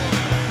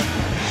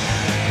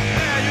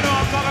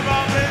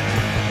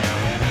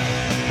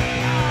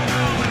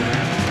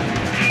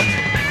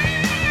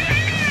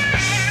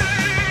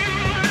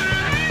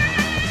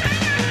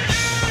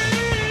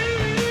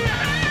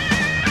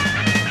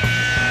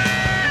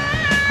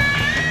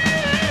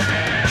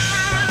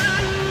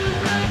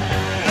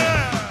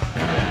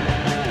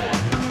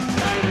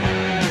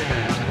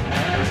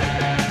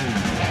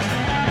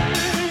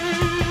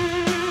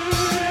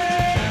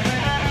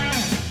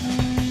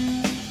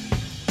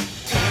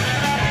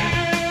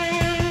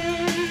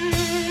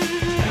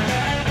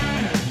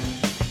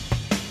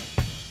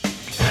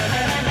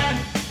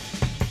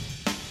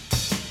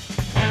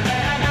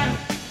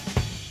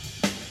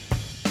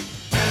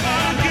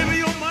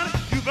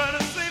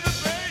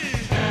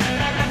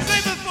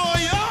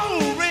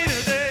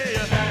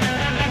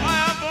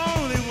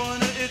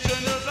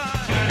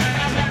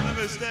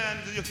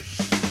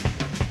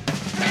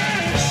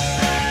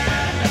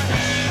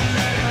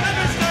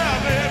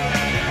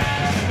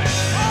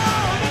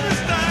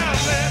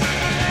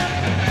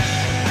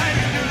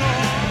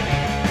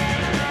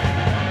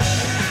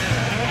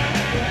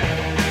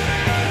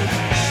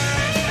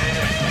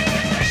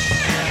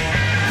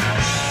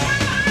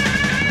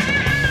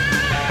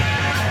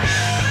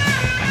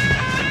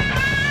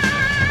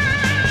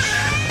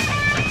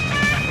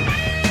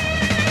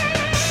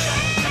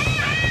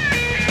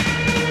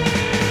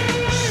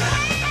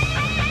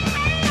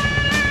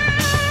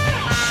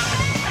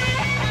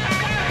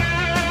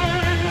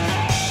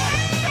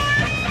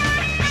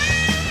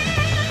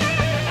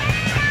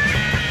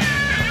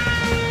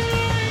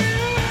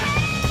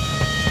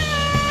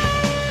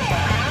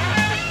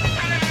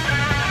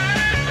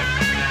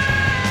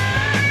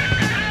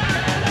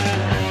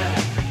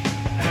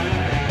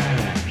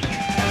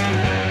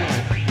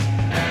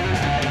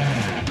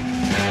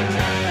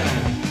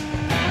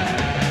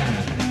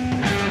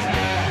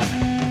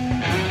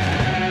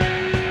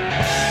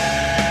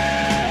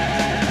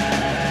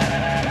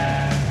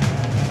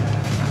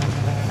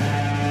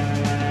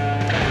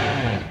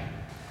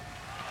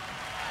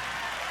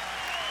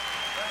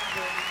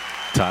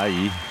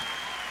aí.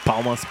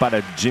 Palmas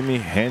para Jimi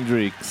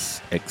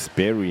Hendrix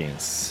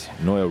Experience,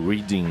 Noel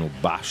Reading no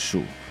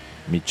baixo,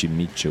 Mitch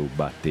Mitchell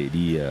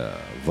bateria,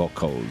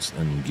 vocals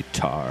and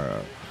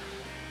guitar,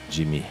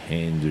 Jimi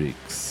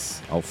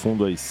Hendrix. Ao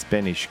fundo a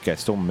Spanish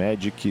Castle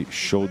Magic,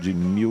 show de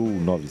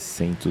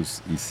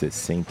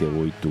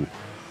 1968,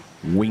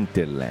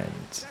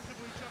 Winterland.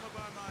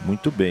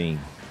 Muito bem,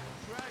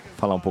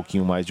 falar um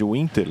pouquinho mais de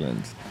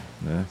Winterland,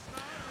 né?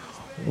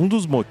 Um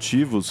dos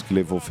motivos que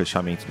levou ao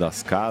fechamento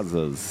das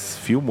casas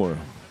Fillmore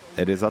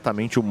era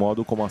exatamente o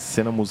modo como a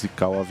cena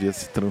musical havia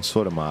se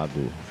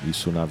transformado.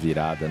 Isso na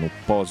virada, no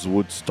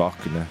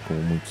pós-Woodstock, né,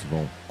 como muitos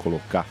vão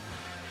colocar.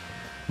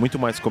 Muito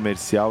mais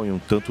comercial e um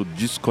tanto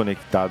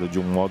desconectado de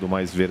um modo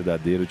mais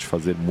verdadeiro de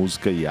fazer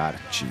música e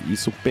arte.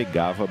 Isso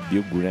pegava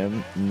Bill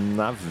Graham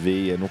na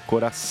veia, no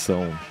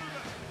coração.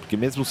 Porque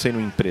mesmo sendo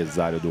um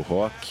empresário do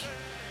rock,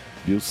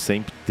 Bill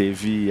sempre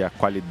teve a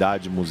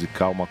qualidade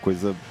musical, uma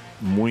coisa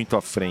muito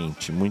à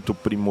frente, muito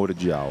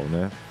primordial,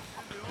 né?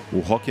 O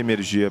rock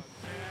emergia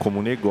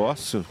como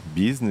negócio,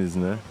 business,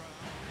 né?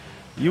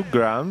 E o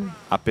Graham,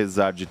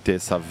 apesar de ter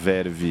essa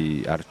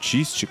verve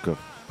artística,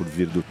 por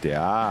vir do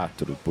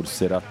teatro, por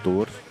ser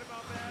ator,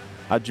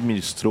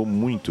 administrou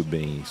muito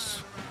bem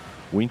isso.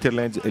 O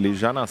Winterland, ele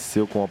já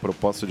nasceu com a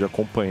proposta de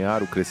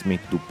acompanhar o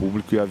crescimento do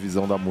público e a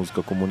visão da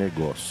música como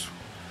negócio.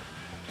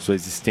 Sua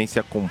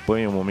existência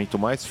acompanha o momento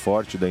mais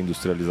forte da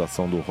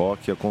industrialização do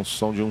rock e a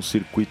construção de um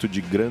circuito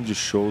de grandes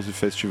shows e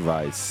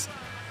festivais.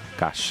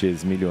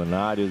 Cachês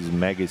milionários,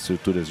 mega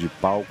estruturas de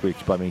palco,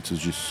 equipamentos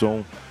de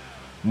som,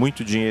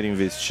 muito dinheiro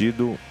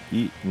investido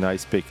e na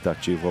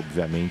expectativa,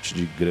 obviamente,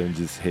 de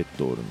grandes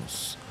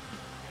retornos.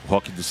 O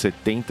rock dos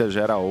 70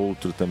 já era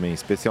outro também,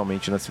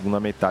 especialmente na segunda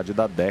metade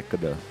da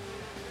década,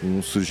 com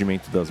o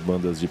surgimento das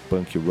bandas de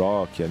punk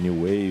rock, a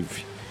new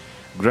wave.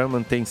 Graham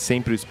mantém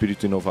sempre o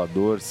espírito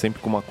inovador,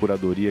 sempre com uma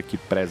curadoria que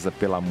preza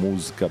pela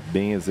música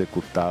bem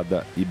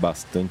executada e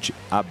bastante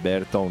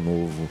aberta ao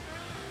novo.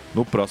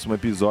 No próximo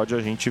episódio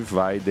a gente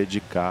vai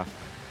dedicar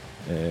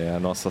a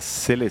nossa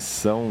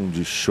seleção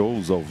de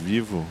shows ao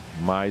vivo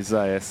mais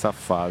a essa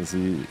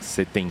fase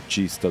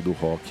setentista do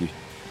rock,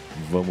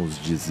 vamos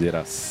dizer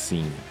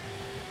assim.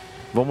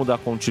 Vamos dar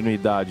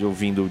continuidade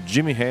ouvindo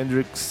Jimi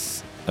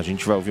Hendrix. A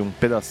gente vai ouvir um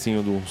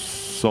pedacinho do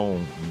som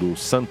do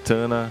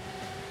Santana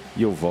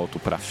e eu volto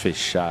para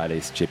fechar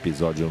este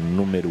episódio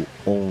número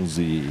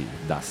 11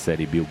 da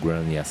série Bill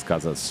Graham e as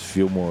Casas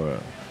Fillmore.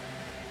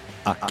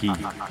 Aqui,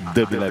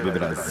 Dub Lab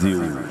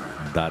Brasil,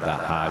 da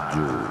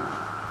rádio,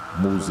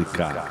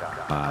 música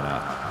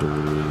para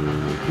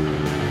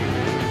todos.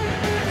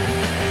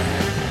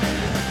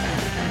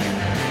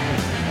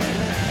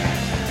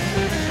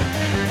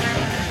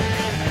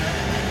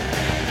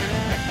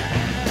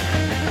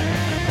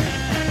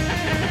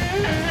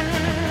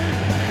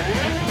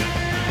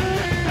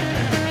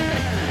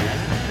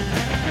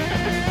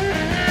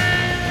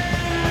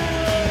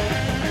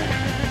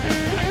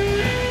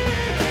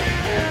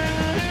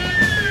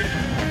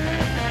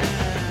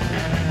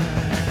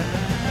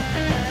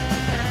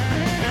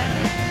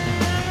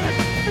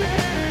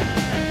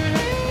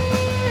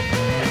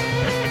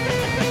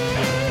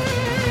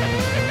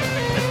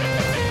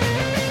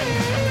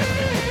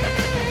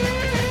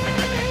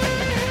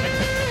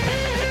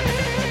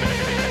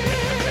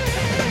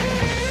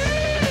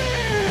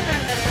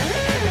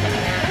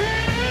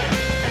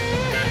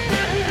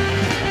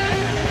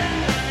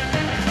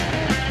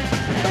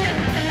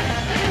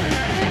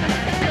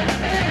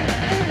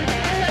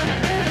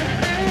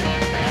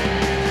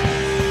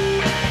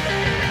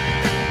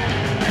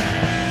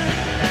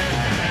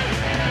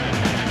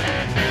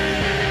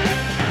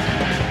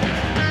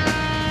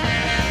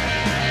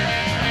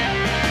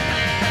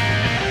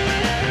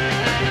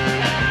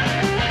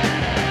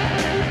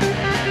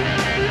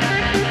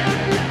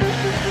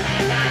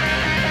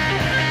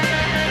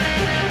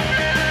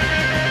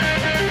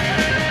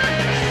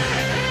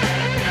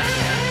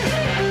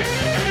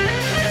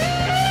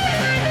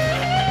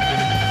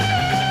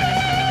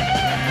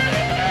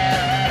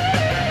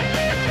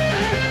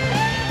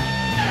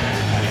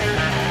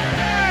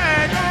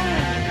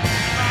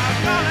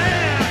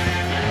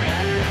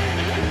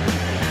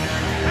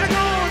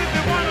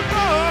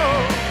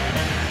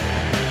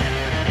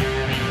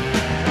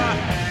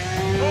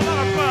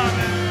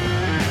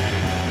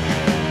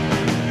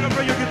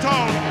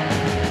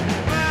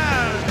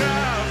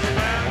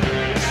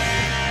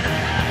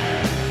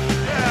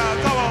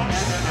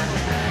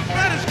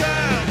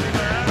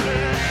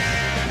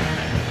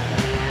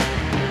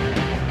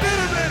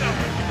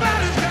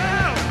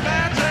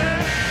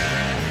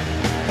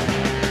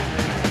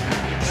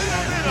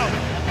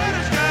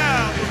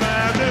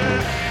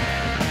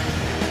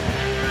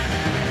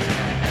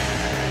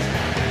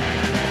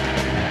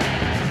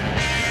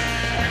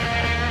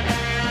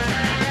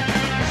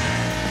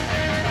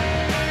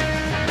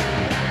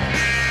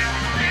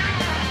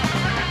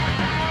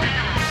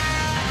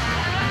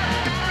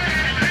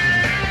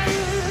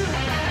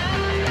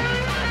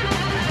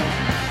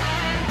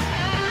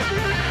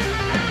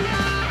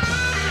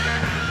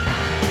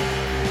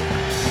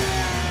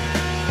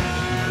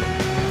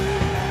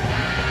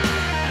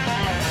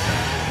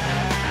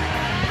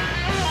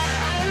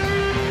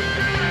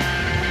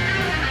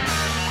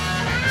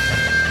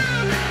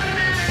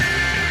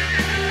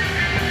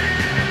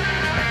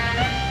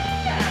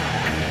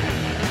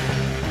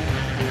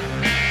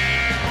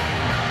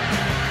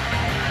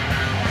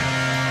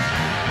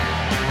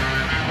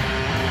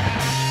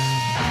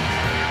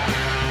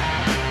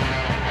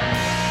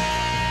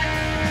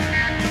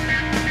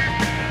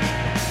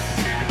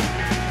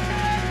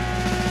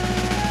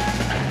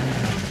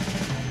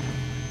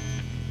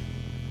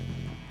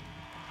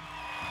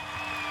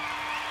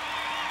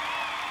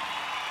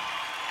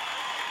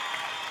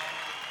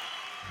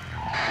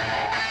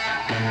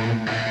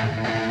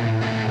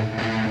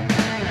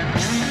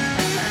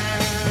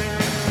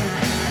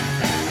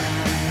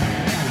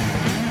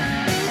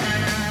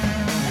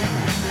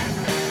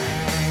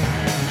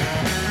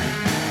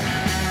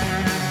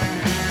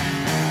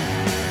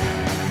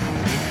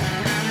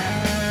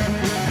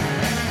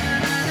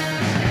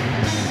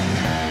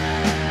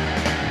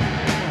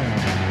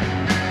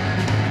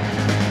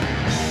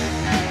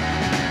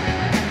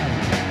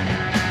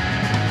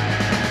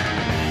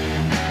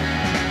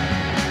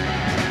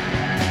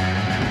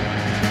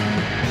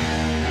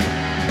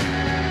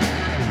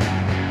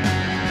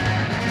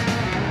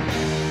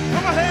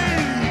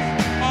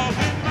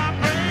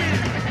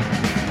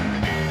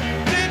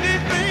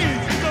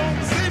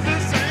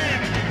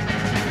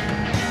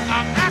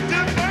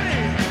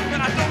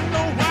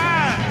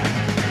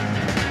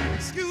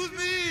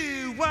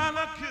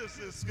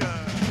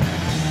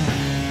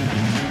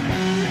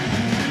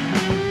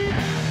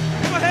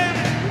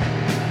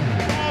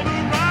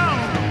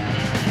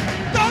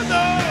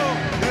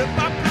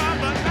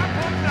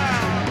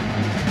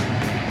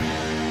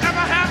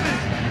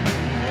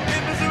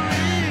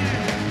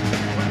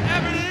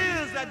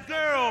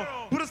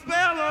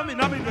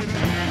 me, baby.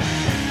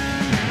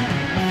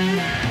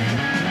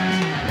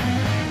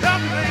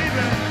 Help me,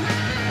 baby.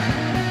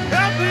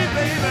 Help me,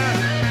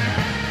 baby.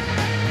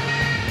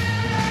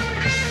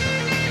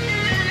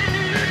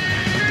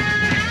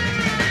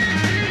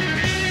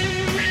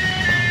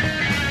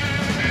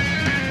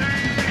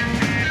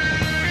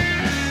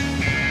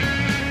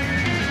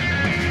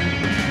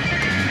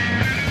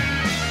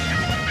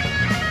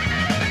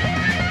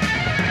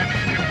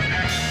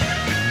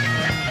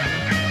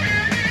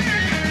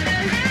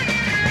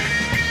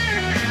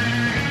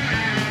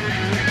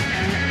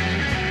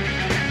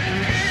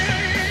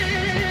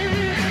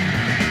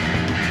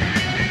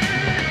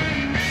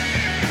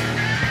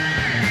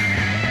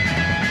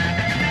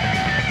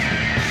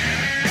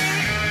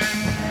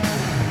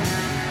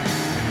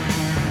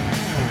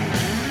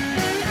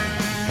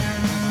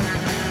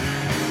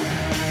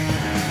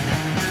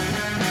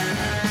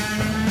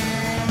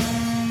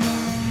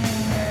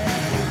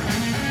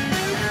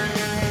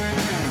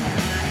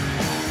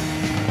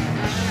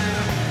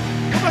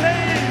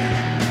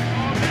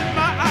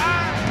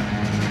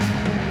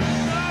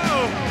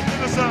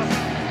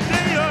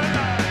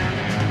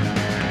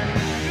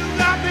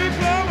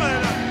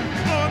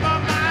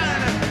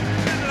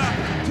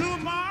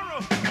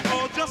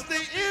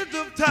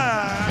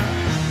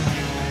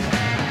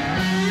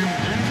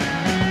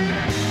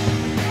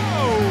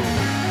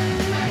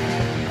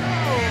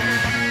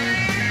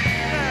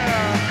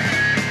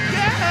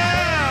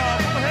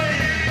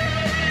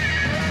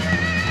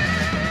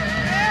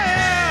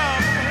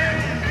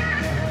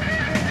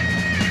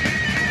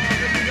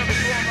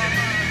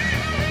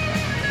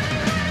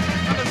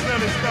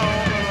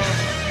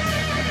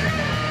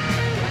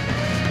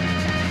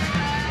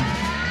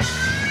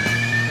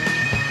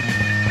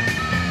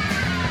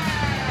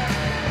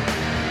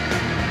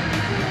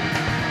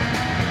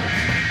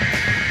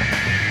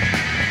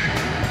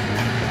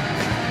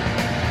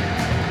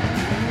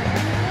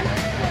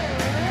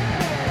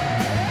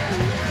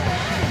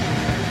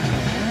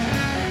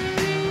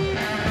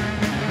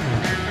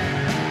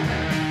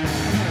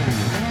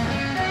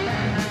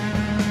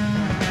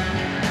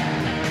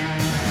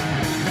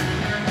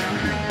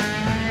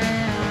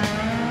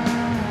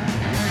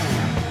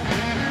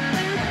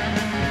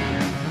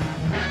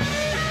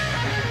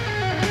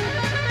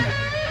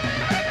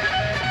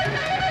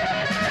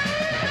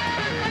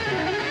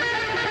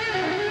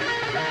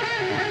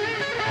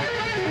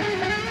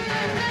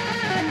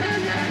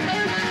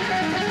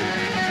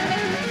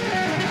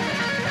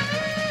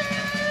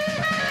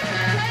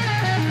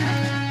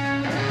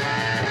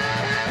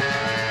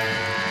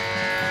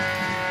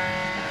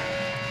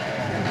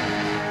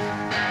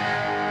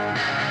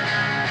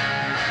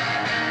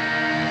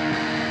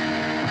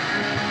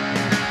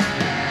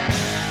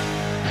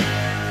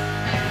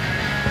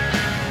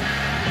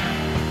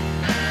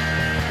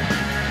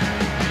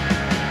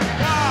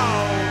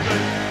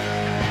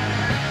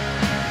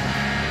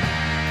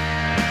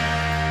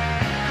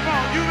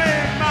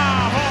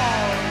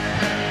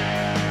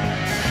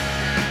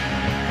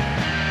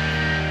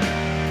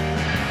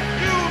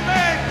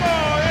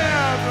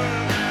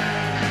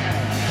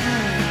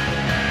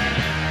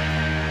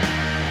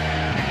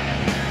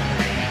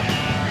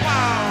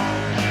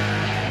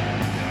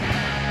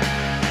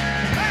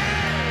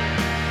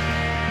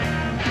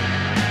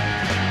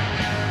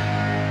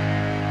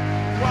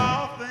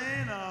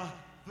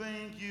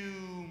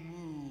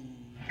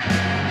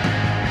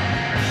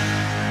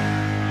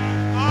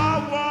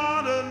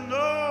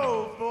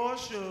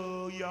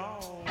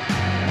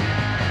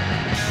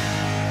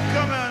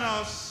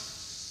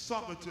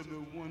 To me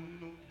one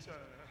more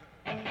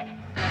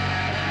time.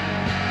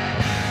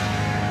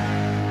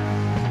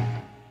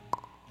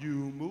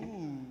 You move.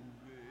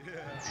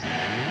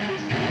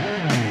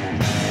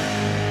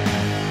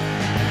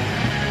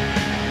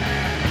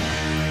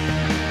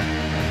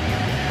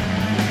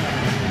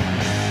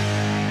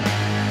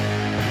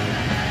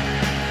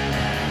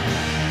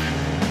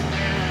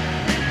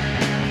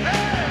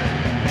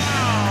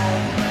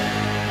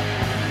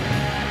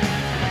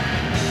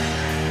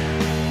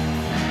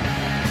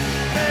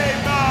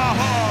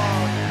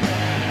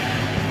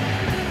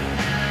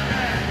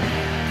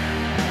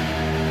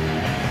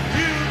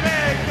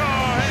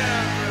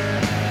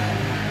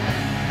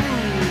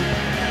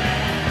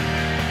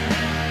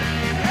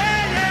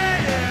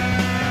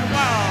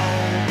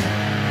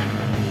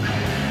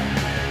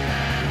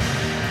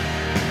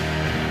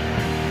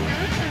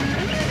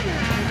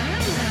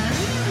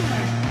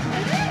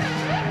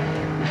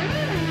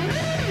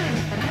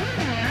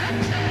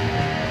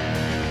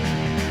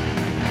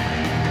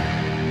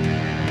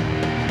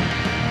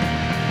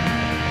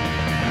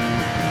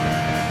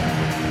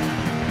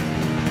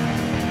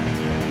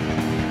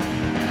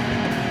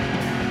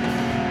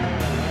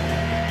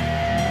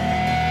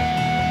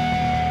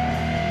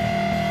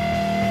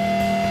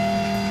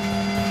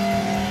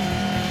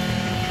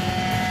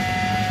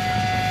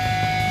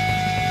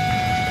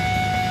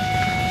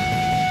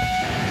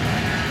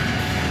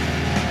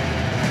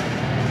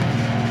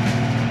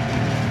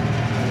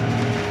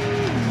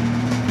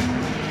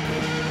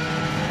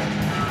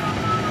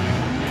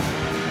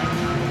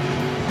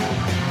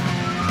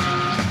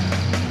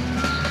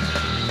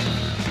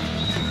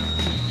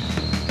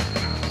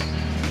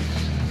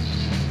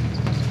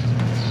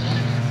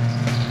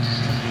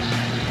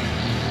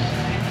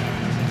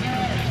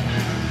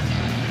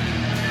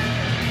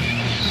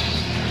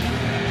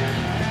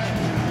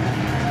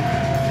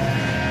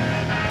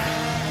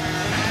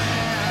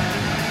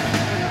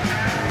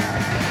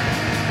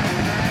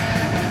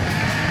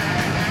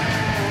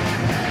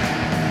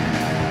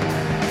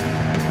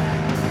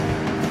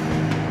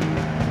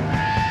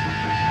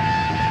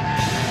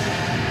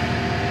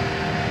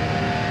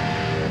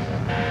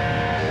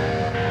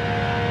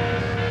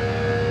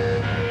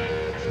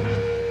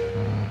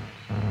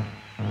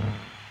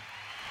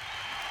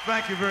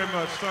 Thank you very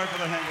much. Sorry for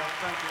the hang-up.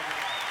 Thank you.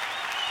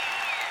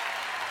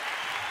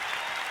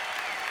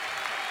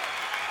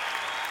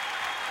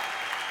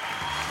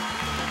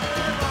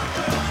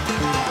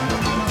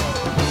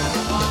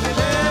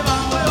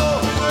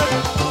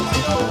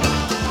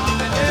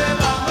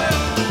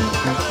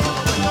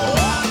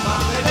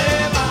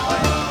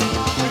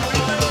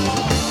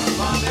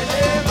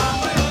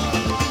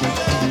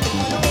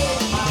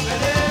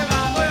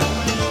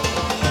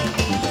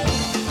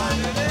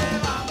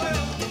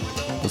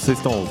 Vocês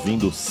estão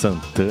ouvindo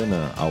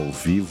Santana ao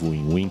vivo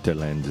em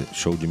Winterland,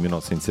 show de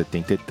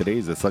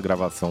 1973. Essa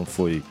gravação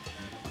foi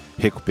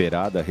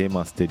recuperada,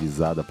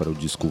 remasterizada para o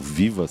disco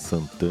Viva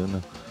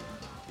Santana.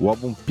 O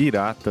álbum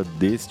pirata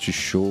deste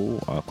show,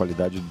 a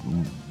qualidade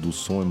do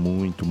som é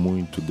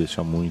muito,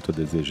 deixa muito a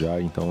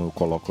desejar. Então eu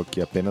coloco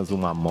aqui apenas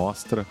uma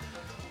amostra,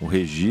 um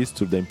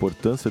registro da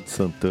importância de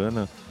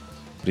Santana,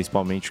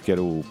 principalmente que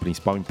era o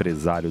principal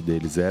empresário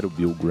deles, era o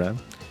Bill Graham.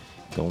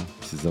 Então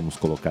precisamos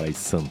colocar aí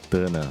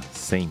Santana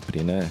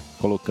sempre, né?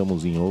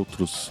 Colocamos em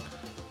outros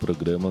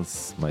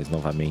programas, mas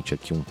novamente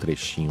aqui um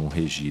trechinho, um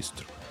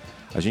registro.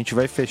 A gente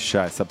vai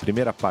fechar essa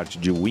primeira parte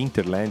de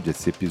Winterland,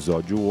 esse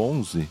episódio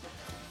 11,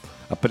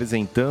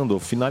 apresentando ou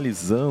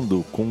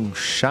finalizando com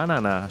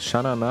Xananá.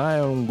 Xananá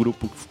é um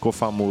grupo que ficou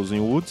famoso em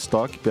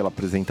Woodstock pela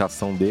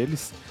apresentação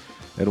deles.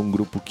 Era um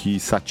grupo que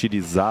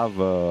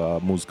satirizava a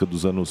música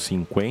dos anos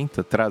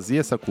 50, trazia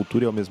essa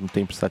cultura e ao mesmo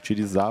tempo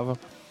satirizava.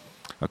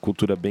 A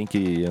cultura bem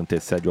que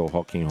antecede ao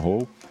rock and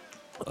roll,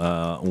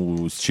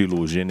 o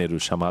estilo, o gênero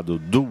chamado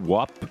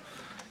doo-wop,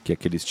 que é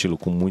aquele estilo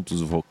com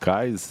muitos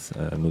vocais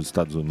nos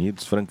Estados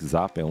Unidos. Frank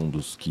Zappa é um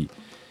dos que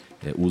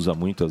usa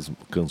muito as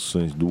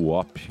canções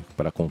doo-wop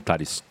para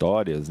contar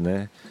histórias,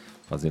 né?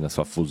 Fazendo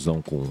essa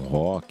fusão com o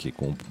rock,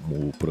 com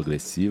o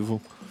progressivo.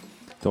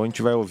 Então a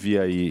gente vai ouvir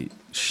aí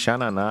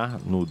Xananá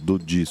do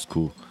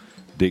disco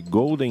The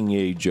Golden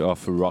Age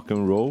of Rock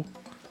and Roll,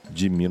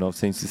 de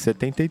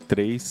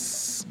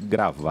 1973,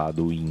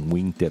 gravado em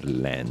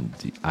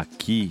Winterland.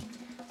 Aqui,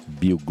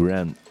 Bill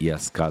Graham e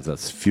as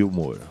Casas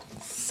Fillmore,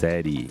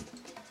 série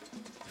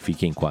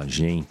Fiquem com a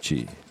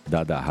Gente,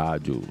 da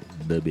rádio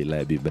Dub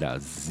Lab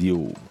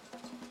Brasil.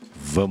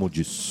 Vamos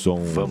de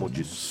som, vamos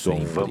de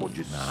som, vamos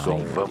de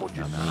som, vamos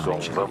de som,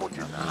 vamos de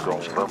som.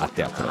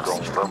 Até a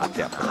próxima,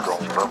 até a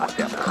próxima,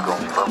 até a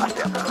próxima,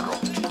 até a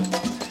próxima.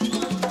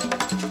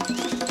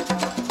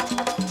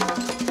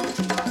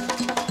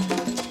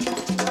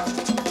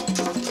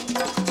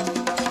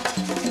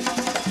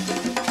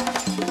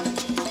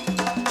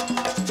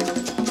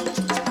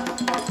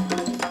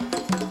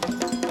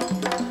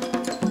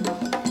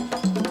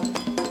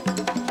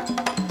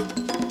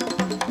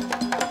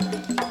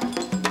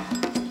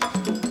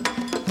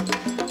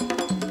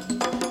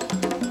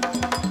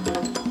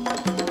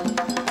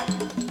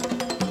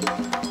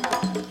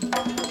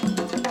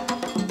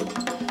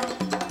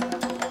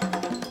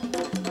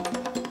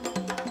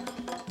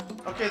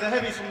 Okay, the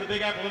heavies from the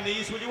Big Apple in the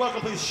East, would you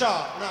welcome please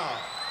Sharp? No.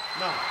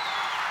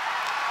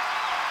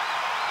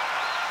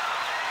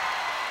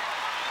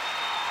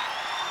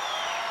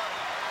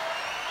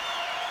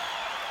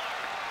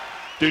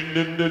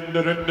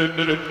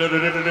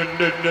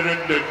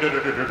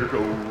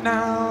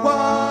 Now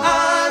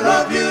I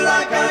love you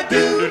like I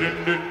do.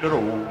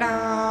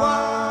 Now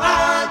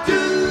I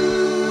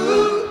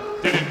do.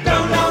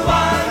 Don't know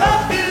why I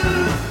love you.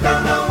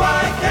 Don't know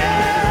why I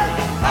care.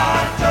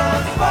 I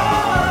just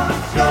want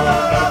your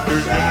love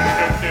to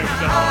share.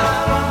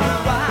 I wonder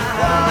why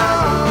I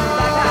do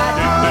like I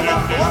do.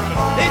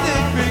 Is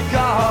it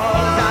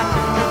because I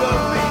treat you the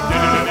way you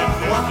do?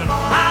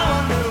 I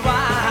wonder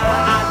why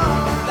I do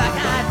like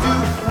I do,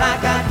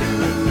 like I do.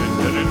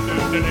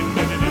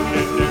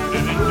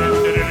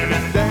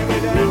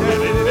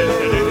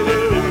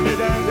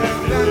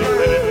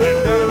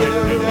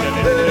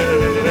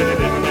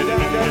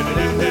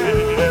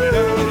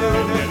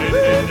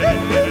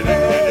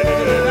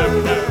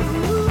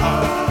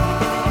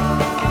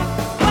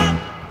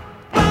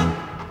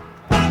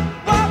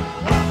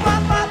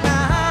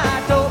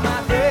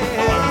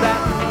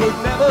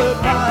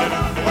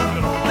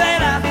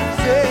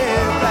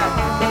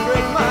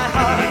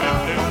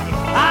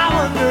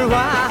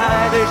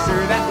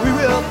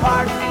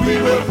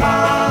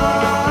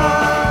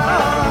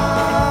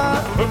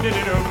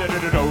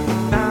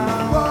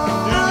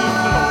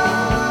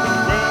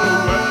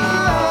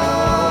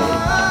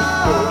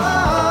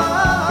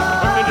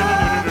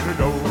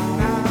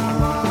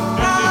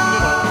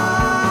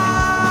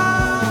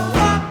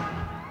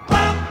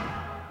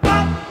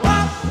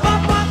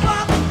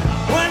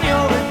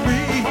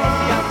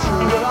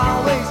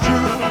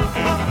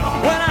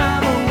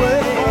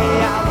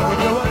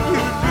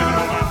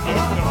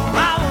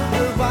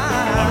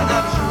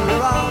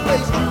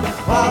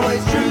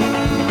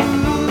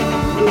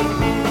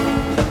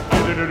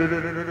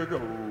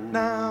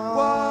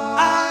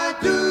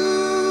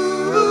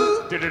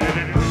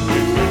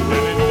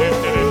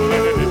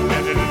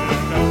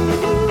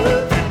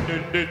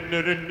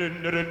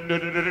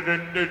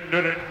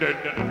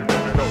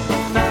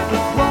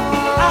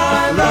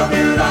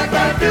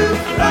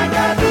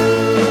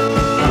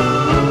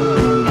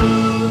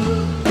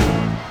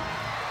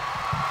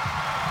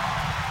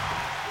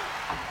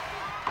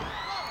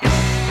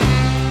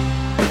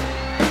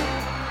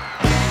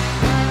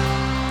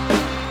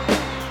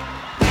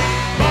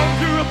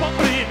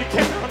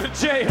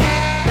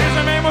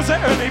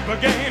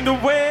 began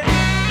to wet.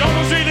 John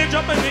was really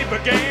jumping, he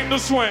began to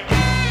swing.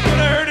 When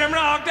I heard him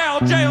knocked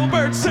out,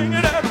 jailbird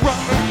singing that rock.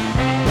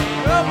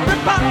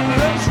 Everybody,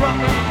 let's rock.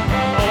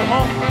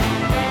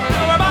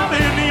 Everybody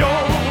in the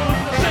old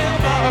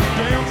sailboat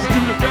dance to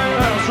the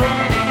jailhouse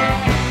rock.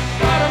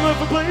 Got him up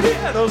and played, he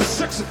had a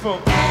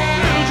saxophone.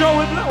 Little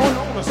Joe had blowing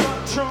on a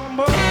slide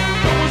trombone.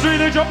 John was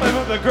really jumping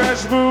with the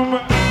crash boom.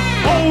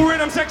 Whole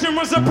rhythm section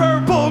was the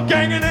Purple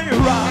Gang and they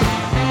rock.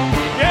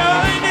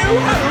 Yeah, they knew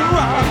how to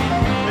rock.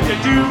 And they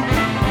do.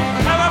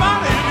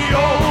 Everybody in the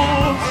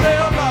old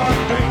sailboat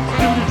dance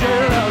to the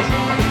jailhouse.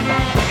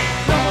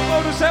 Number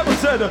 47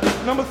 said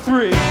number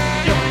 3.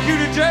 You're the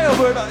cutest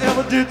jailbird I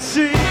ever did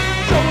see.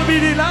 So we'll be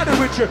delighted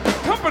with your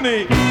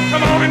company.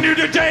 Come on and do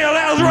the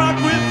jailhouse rock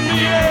with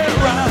me. Yeah,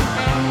 rock.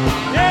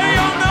 Yeah,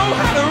 you know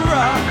how to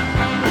rock.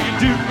 You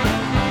do.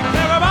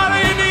 Everybody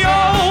in the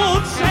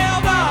old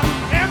sailboat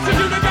dance to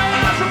the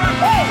jailhouse rock.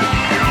 Woo!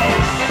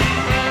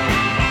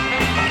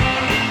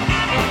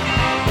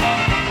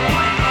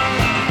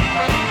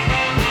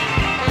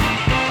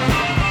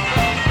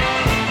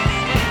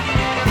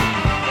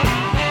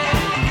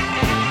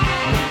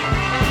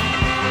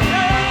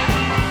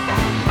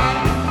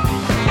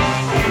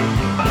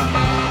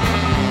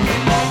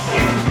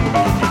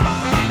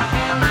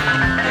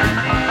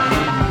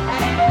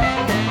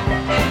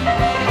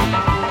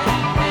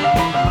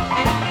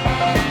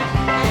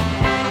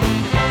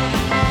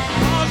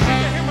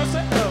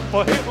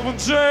 For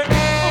heaven's sake,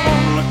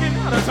 I'm looking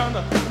out of time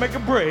to make a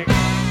break.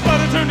 But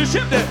I turn the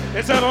ship there,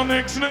 it's out on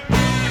next night.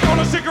 You're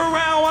gonna stick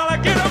around while I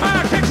get on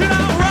my kicks and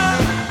I'll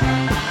ride.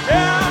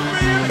 Yeah, I'm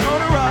really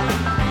gonna ride.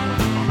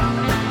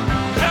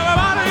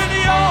 Everybody in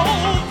the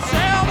old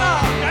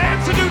sailboat,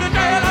 dance to do the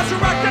jailhouse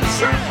rock,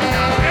 that's right.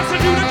 Dance to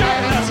do the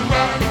jailhouse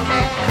rock.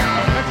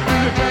 Dance to do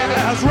the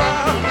jailhouse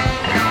rock.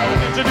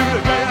 Dance to do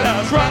the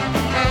jailhouse rock.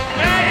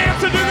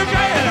 Dance to do the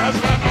jailhouse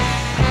rock.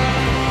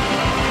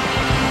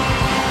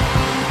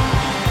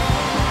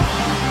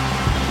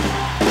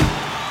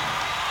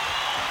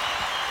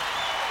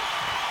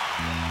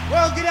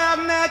 Well, get out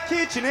in that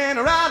kitchen and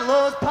rattle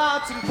those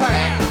pots and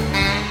pans.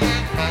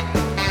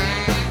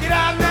 Get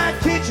out in that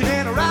kitchen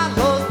and rattle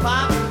those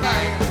pots and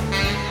pans.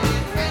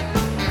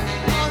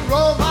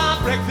 Unroll my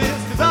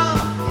breakfast 'cause I'm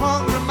a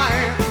hungry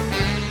man.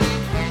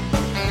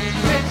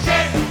 Shake,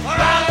 shake,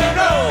 rattle and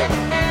roll.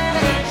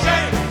 Shake,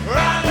 shake,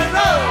 rattle and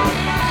roll.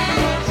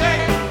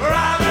 Shake,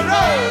 rattle and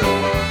roll.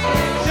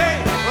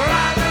 Shake,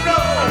 rattle and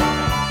roll.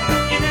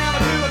 You never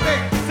do a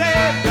thing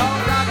except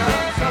don't rock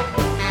and soul.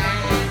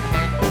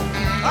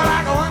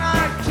 Like a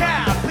one-eyed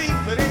cow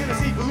peeping in a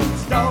seafood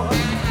store.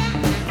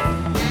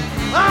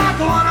 Like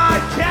a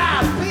one-eyed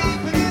cow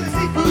peeping in a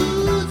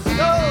seafood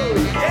store.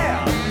 Yeah,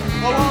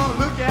 I wanna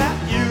look at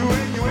you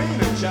and you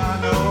ain't a child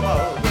no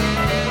more.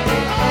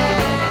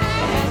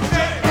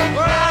 Shake,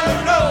 rattle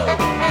and roll.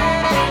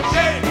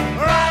 Shake,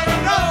 rattle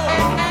and roll.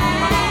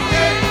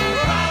 Shake,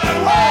 rattle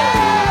and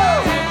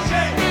roll.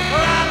 Shake,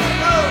 rattle and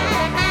roll.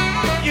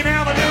 You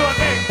never do a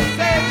thing,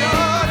 say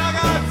you're not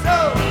got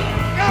soul.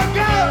 Go,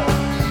 go.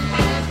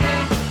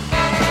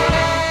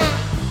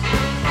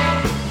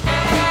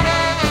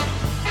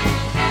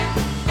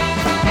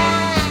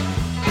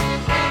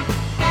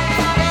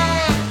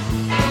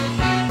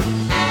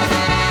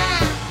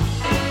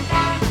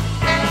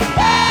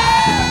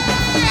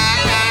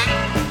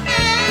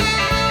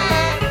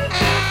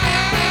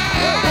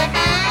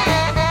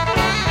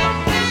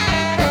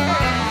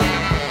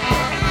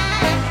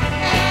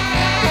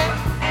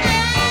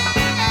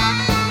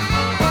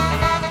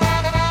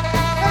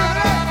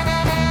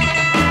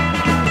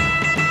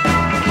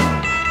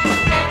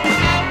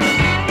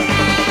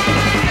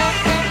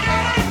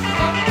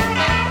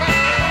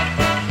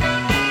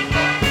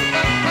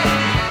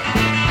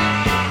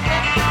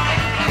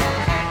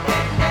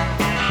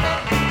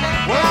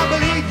 Well, I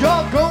believe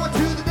you're going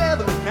to the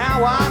devil,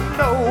 now I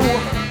know.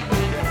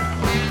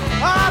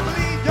 I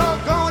believe you're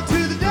going to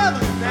the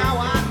devil, now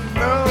I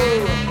know.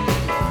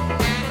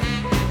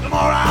 The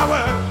more I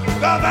work,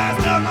 the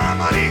faster my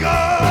money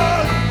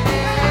goes.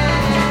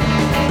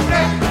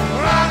 Shake,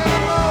 rattle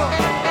and roll.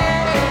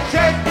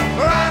 Shake,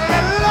 rattle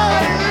and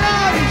roll.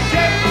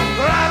 Shake,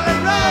 rattle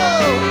and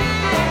roll.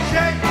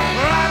 Shake,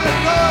 rattle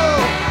and roll.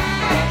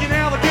 You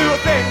never do a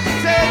thing,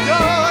 say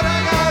don't I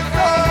got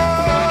soul.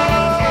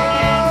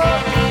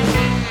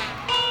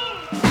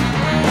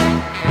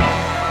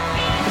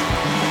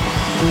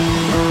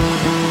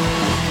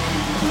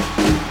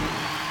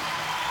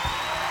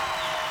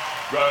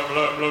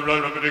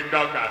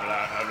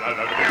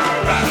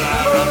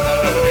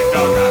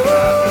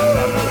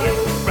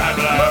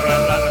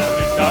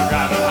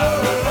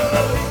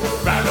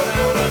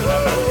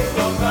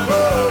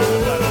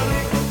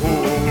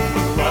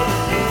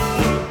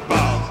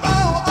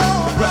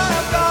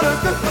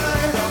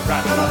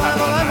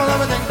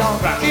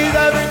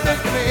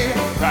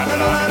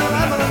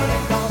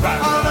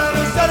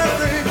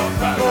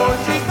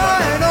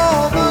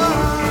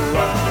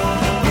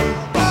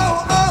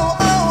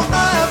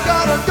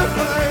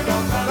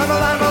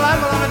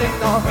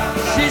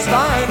 She's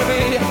fine to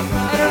me, and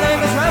her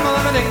name is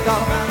Ramala Ding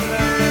Dong.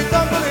 You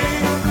don't believe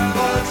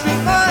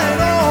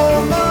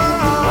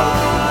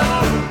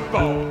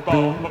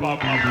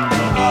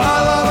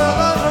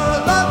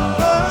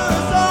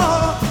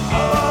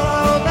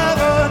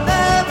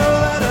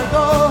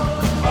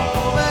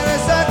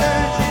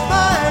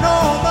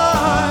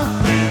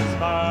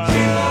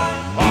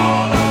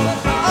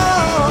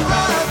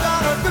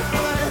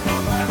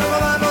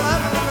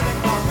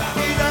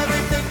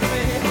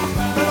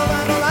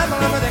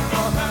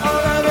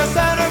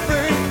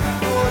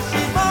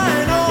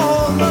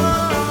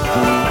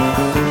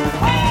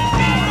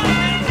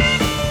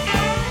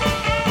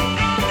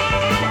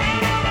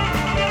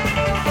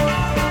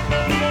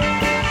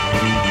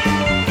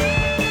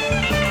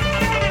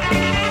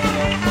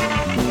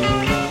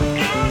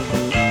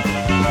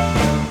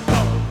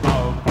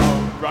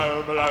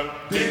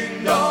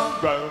ding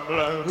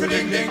dong,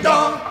 ding ding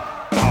dong.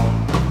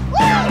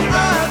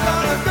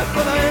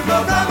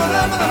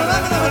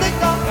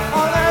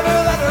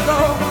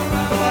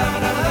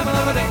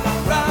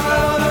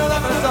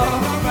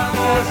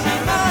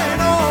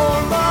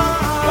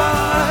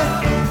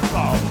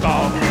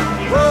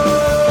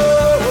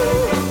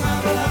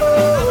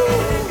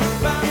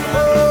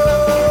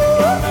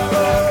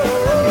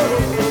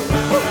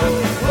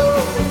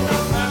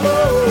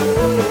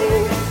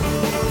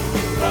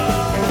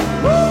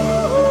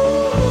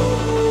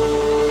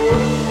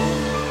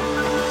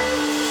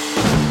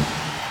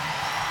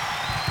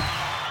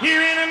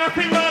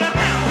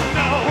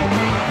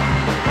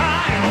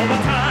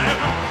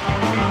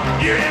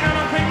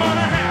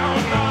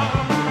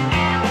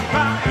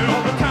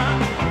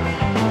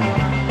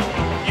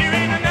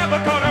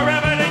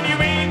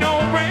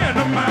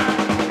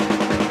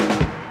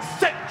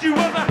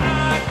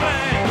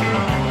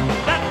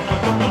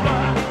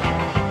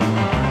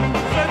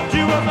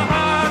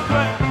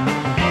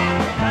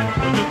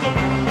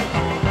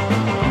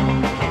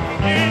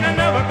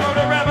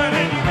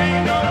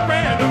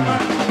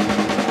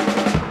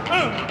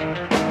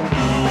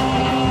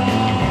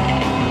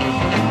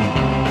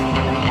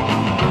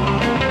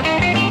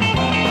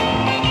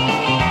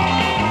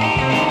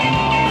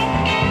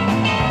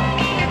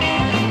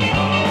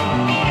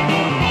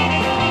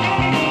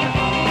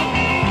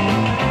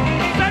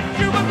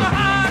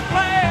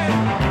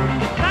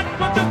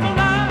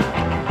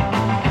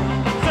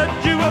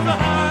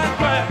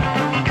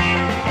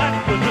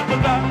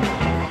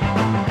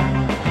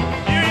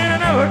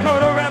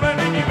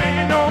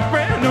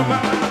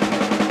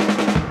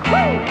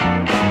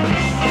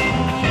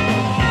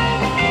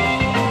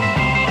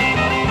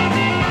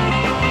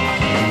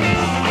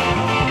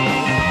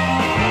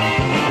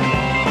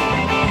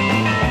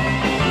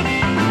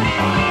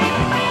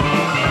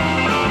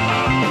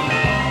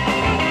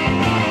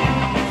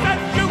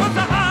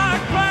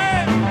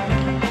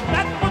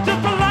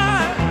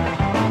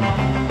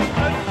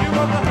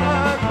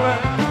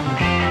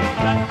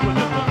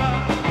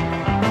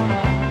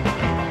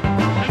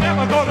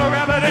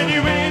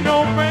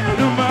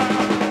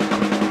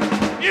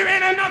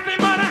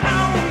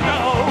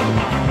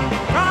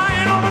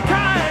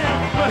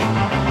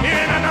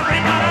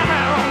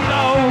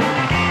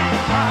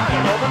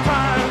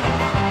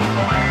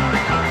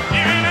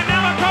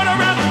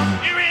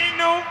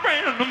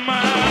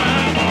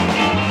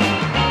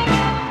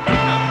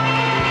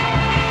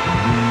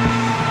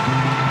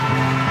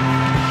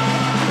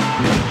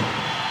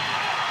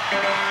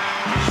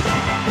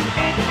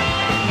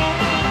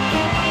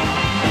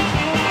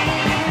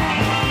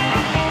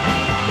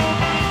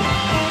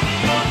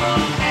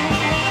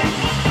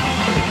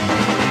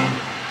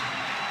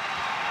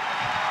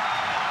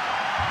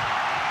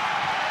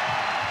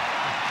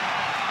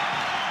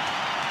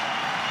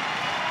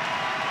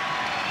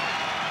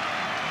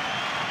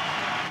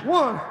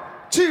 One,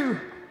 two,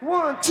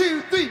 1,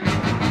 2, 3.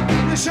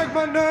 You shake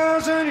my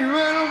nerves and you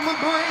rattle my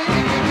brain.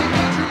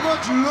 Too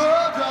much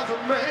love drives a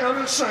man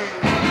insane.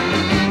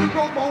 You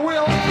broke my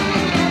will,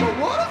 but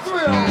what a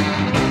thrill.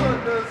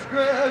 Goodness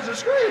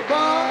gracious, great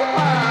ball of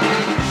fire.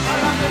 I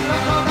like it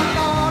like I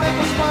thought it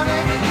was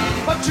funny,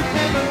 but you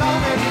came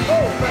along and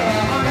oh,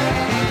 well, honey,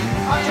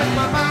 I changed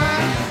my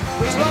mind.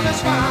 This love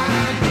is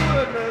fine.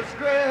 Goodness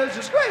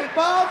gracious, great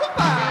balls of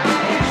fire.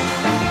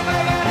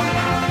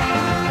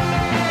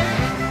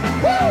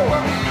 Woo!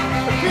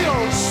 It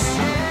feels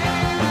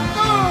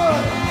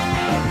good.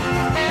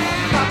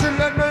 Got to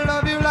let me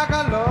love you like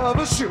I love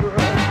a should. So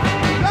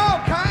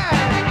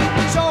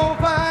kind, so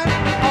fine.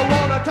 I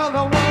wanna tell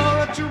the world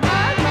that you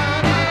mine,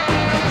 mine, mine.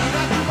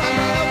 That you mine,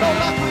 mine, don't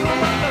like we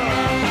don't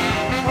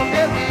love. I'm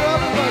getting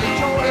double, but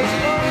it's always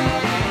fun.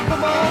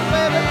 Come on,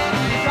 baby,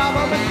 drive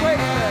me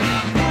crazy.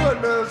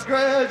 Goodness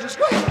gracious,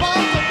 great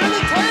balls of Billy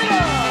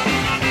Taylor.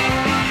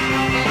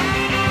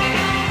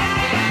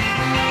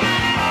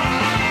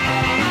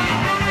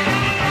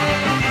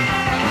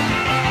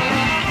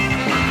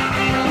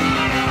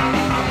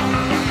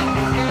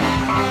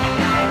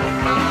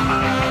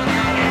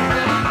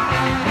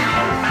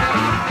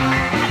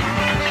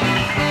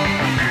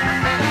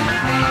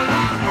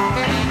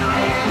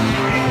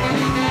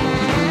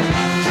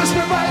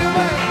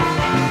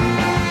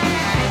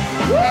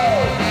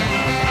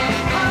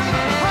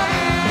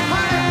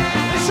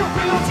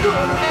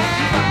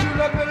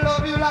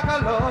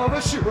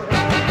 Sure.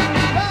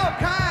 Love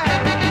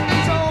kind,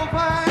 so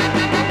fine.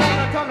 I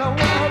wanna tell the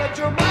world that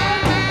you're mine.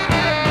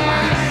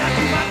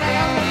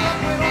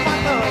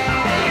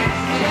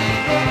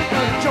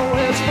 Joy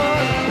is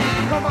fun.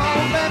 Come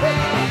on, baby,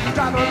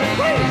 drive me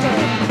crazy.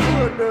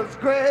 Goodness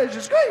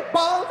gracious, great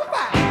balls of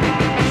fire.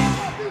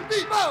 1, 2,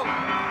 3,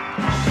 4.